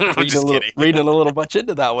 I'm Reading just kidding. reading a little much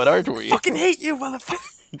into that one, aren't we? Fucking hate you,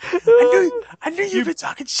 motherfucker. I knew you've been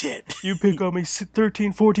talking shit. You pick on me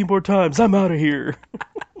 13, 14 more times. I'm out of here.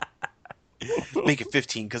 Make it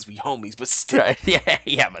 15 because we homies, but still. Right.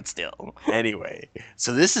 Yeah, but still. Anyway,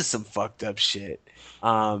 so this is some fucked up shit.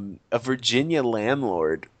 A Virginia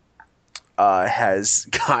landlord has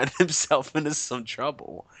gotten himself into some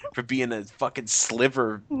trouble for being a fucking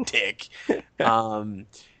sliver dick.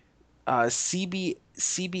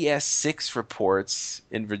 CBS 6 reports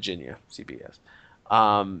in Virginia, CBS,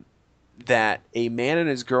 that a man and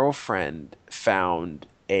his girlfriend found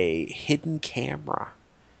a hidden camera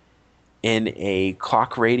in a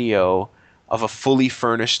clock radio of a fully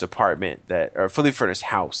furnished fully furnished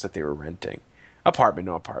house that they were renting.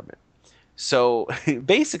 No apartment. So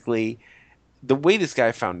basically, the way this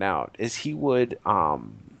guy found out is he would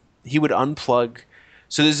unplug.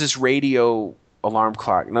 So there's this radio alarm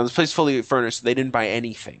clock. Now this place is fully furnished, so they didn't buy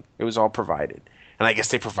anything. It was all provided. And I guess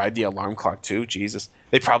they provide the alarm clock too. Jesus,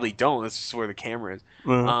 they probably don't. That's just where the camera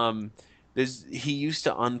is. He used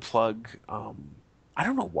to unplug. I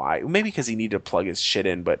don't know why. Maybe because he needed to plug his shit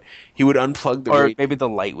in, but he would unplug the. Or maybe the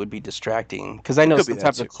light would be distracting. Because I know Could be that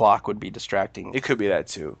sometimes the too. clock would be distracting. It could be that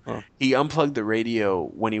too. Yeah. He unplugged the radio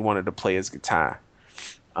when he wanted to play his guitar,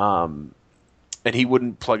 and he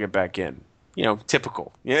wouldn't plug it back in.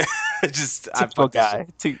 Typical. Yeah, just Typical guy.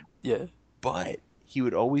 Yeah. But he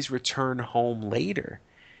would always return home later,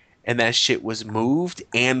 and that shit was moved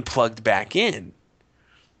and plugged back in.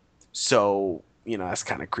 So that's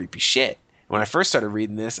kind of creepy shit. When I first started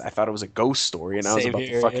reading this, I thought it was a ghost story, and I was Same about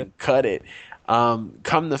here, to fucking cut it.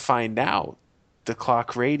 Come to find out, the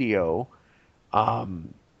clock radio,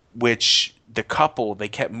 which the couple, they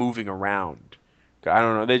kept moving around. I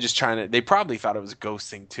don't know. They probably thought it was a ghost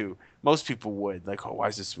thing too. Most people would. Like, oh, why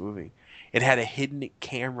is this moving? It had a hidden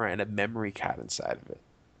camera and a memory card inside of it.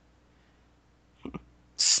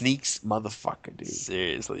 Sneaks motherfucker, dude.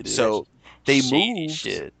 Seriously, dude. So they Shady moved.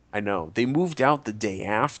 shit. I know. They moved out the day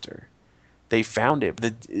after. They found it.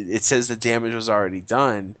 It says the damage was already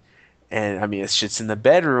done. And, I mean, this shit's in the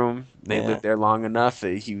bedroom. They lived there long enough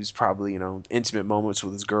that he was probably, intimate moments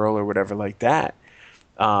with his girl or whatever like that.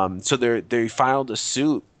 So they filed a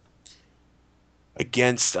suit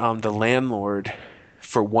against the landlord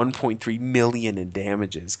for $1.3 million in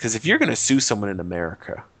damages. Because if you're going to sue someone in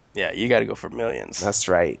America... Yeah, you got to go for millions. That's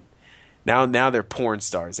right. Now they're porn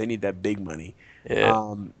stars. They need that big money.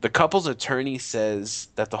 Yeah. The couple's attorney says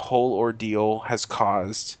that the whole ordeal has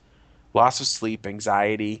caused loss of sleep,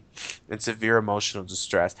 anxiety, and severe emotional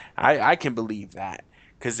distress. I can believe that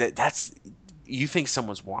because that's you think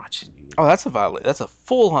someone's watching you, Oh, that's a That's a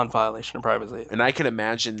full-on violation of privacy. and I can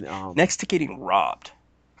imagine. Next to getting robbed.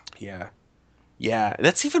 Yeah, yeah,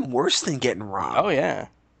 that's even worse than getting robbed. Oh yeah.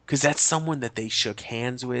 Because that's someone that they shook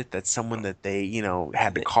hands with. That's someone that they,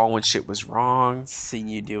 had to call when shit was wrong. Seeing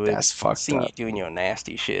you do it. That's fucked Seeing up. you doing your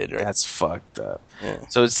nasty shit. Right? That's fucked up. Yeah.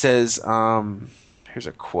 So it says, here's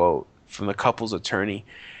a quote from the couple's attorney.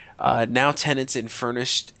 Now tenants in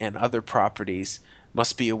furnished and other properties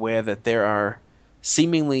must be aware that there are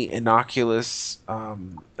seemingly innocuous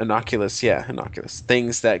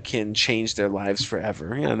things that can change their lives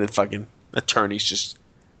forever. Yeah, and the fucking attorney's just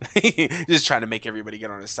just trying to make everybody get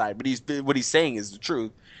on his side. But what he's saying is the truth.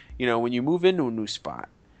 When you move into a new spot,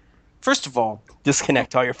 first of all,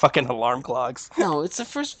 Disconnect all your fucking alarm clocks. no, it's a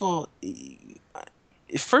first of all,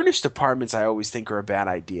 furnished apartments I always think are a bad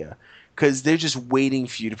idea because they're just waiting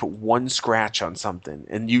for you to put one scratch on something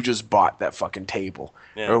and you just bought that fucking table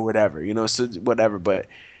or whatever, so whatever. But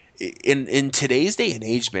in today's day and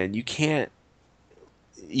age, man, you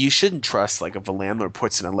shouldn't trust like if a landlord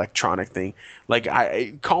puts an electronic thing. Like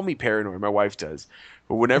I call me paranoid, my wife does.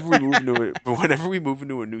 But whenever we move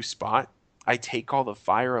into a new spot, I take all the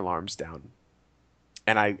fire alarms down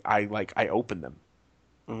and I open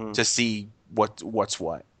them to see what's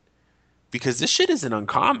what. Because this shit isn't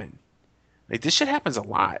uncommon. Like this shit happens a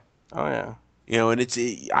lot. Oh yeah.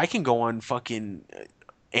 And I can go on fucking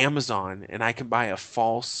Amazon and I can buy a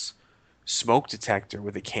false smoke detector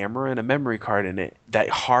with a camera and a memory card in it that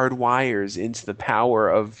hardwires into the power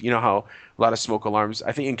of how a lot of smoke alarms,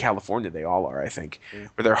 I think in California they all are, I think,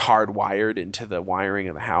 where they're hardwired into the wiring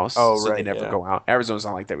of the house, so they never go out. Arizona's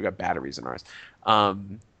not like that. We got batteries in ours,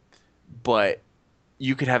 but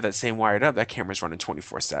you could have that same wired up. That camera's running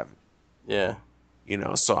 24/7. Yeah.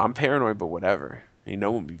 So I'm paranoid, but whatever.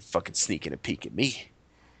 No one be fucking sneaking a peek at me.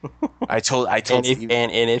 I told Steve,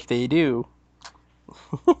 and if they do.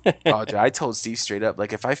 oh, dude, I told Steve straight up,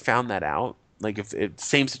 like if I found that out, like if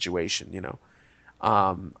same situation,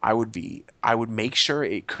 I would make sure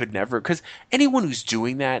it could never, because anyone who's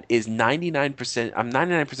doing that is 99%. I'm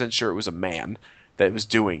 99% sure it was a man that was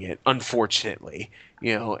doing it. Unfortunately,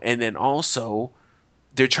 and then also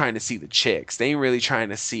they're trying to see the chicks. They ain't really trying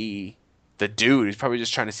to see the dude. He's probably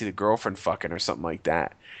just trying to see the girlfriend fucking or something like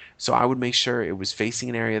that. So I would make sure it was facing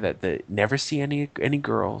an area that never see any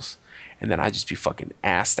girls. And then I'd just be fucking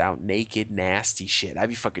assed out, naked, nasty shit. I'd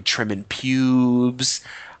be fucking trimming pubes.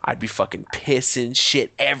 I'd be fucking pissing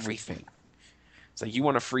shit, everything. It's like, you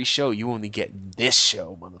want a free show, you only get this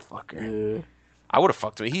show, motherfucker. Yeah. I would have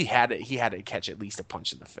fucked him. He had to catch at least a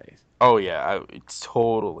punch in the face. Oh yeah, it's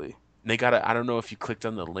totally. They I don't know if you clicked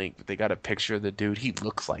on the link, but they got a picture of the dude. He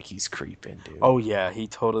looks like he's creeping, dude. Oh yeah, he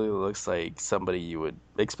totally looks like somebody you would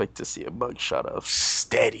expect to see a mugshot of.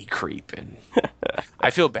 Steady creeping. I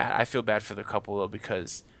feel bad for the couple though,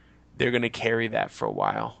 because they're gonna carry that for a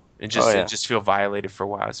while and just feel violated for a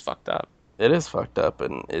while. It's fucked up. It is fucked up,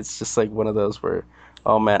 and it's just like one of those where,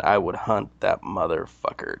 oh man, I would hunt that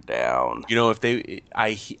motherfucker down.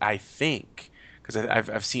 I think, because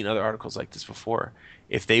I've seen other articles like this before.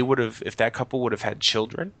 If that couple would have had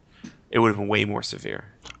children, it would have been way more severe.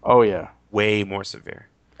 Oh yeah, way more severe.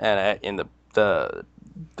 And in the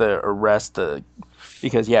arrest,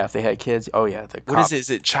 because if they had kids, oh yeah, the cops. What is it? Is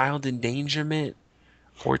it child endangerment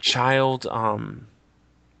or child?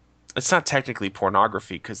 It's not technically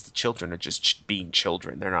pornography because the children are just being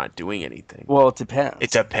children. They're not doing anything. Well, it depends.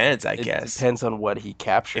 It depends, I guess. It depends on what he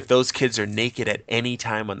captured. If those kids are naked at any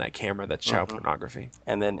time on that camera, that's child pornography.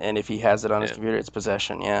 And if he has it on his computer, it's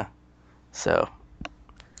possession. Yeah. So.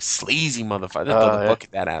 Sleazy motherfucker. They'll look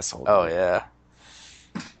at that asshole. Oh yeah.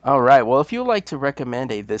 All right. Well, if you would like to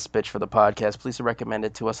recommend a This Bitch for the podcast, please recommend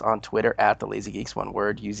it to us on Twitter at the Lazy Geeks, one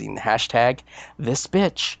word, using the hashtag This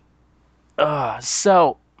Bitch.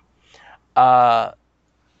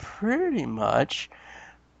 Pretty much,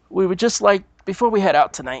 we would just like, before we head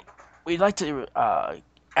out tonight, we'd like to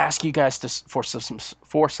ask you guys for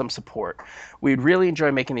some support. We'd really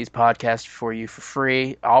enjoy making these podcasts for you for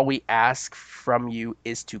free. All we ask from you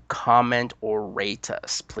is to comment or rate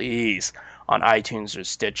us, please, on iTunes or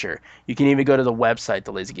Stitcher. You can even go to the website,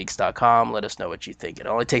 thelazygeeks.com. Let us know what you think. It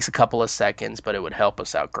only takes a couple of seconds, but it would help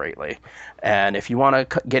us out greatly. And if you want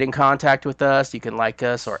to get in contact with us, you can like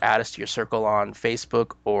us or add us to your circle on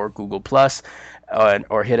Facebook or Google+,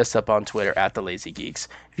 or hit us up on Twitter at The Lazy Geeks.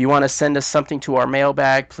 If you want to send us something to our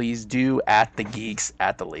mailbag, please do at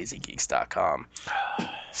thegeeks@thelazygeeks.com.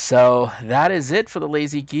 So that is it for the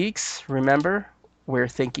Lazy Geeks. Remember, we're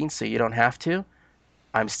thinking so you don't have to.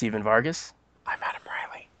 I'm Steven Vargas. I'm Adam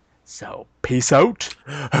Riley. So peace out.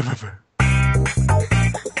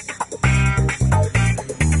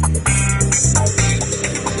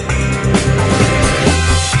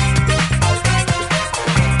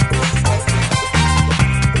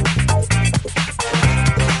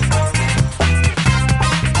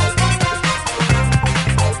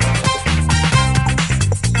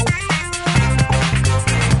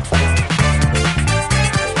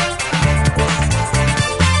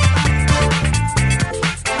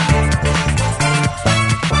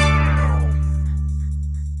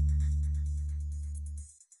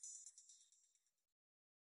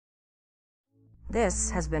 This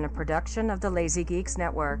has been a production of the Lazy Geeks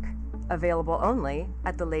Network, available only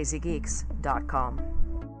at thelazygeeks.com.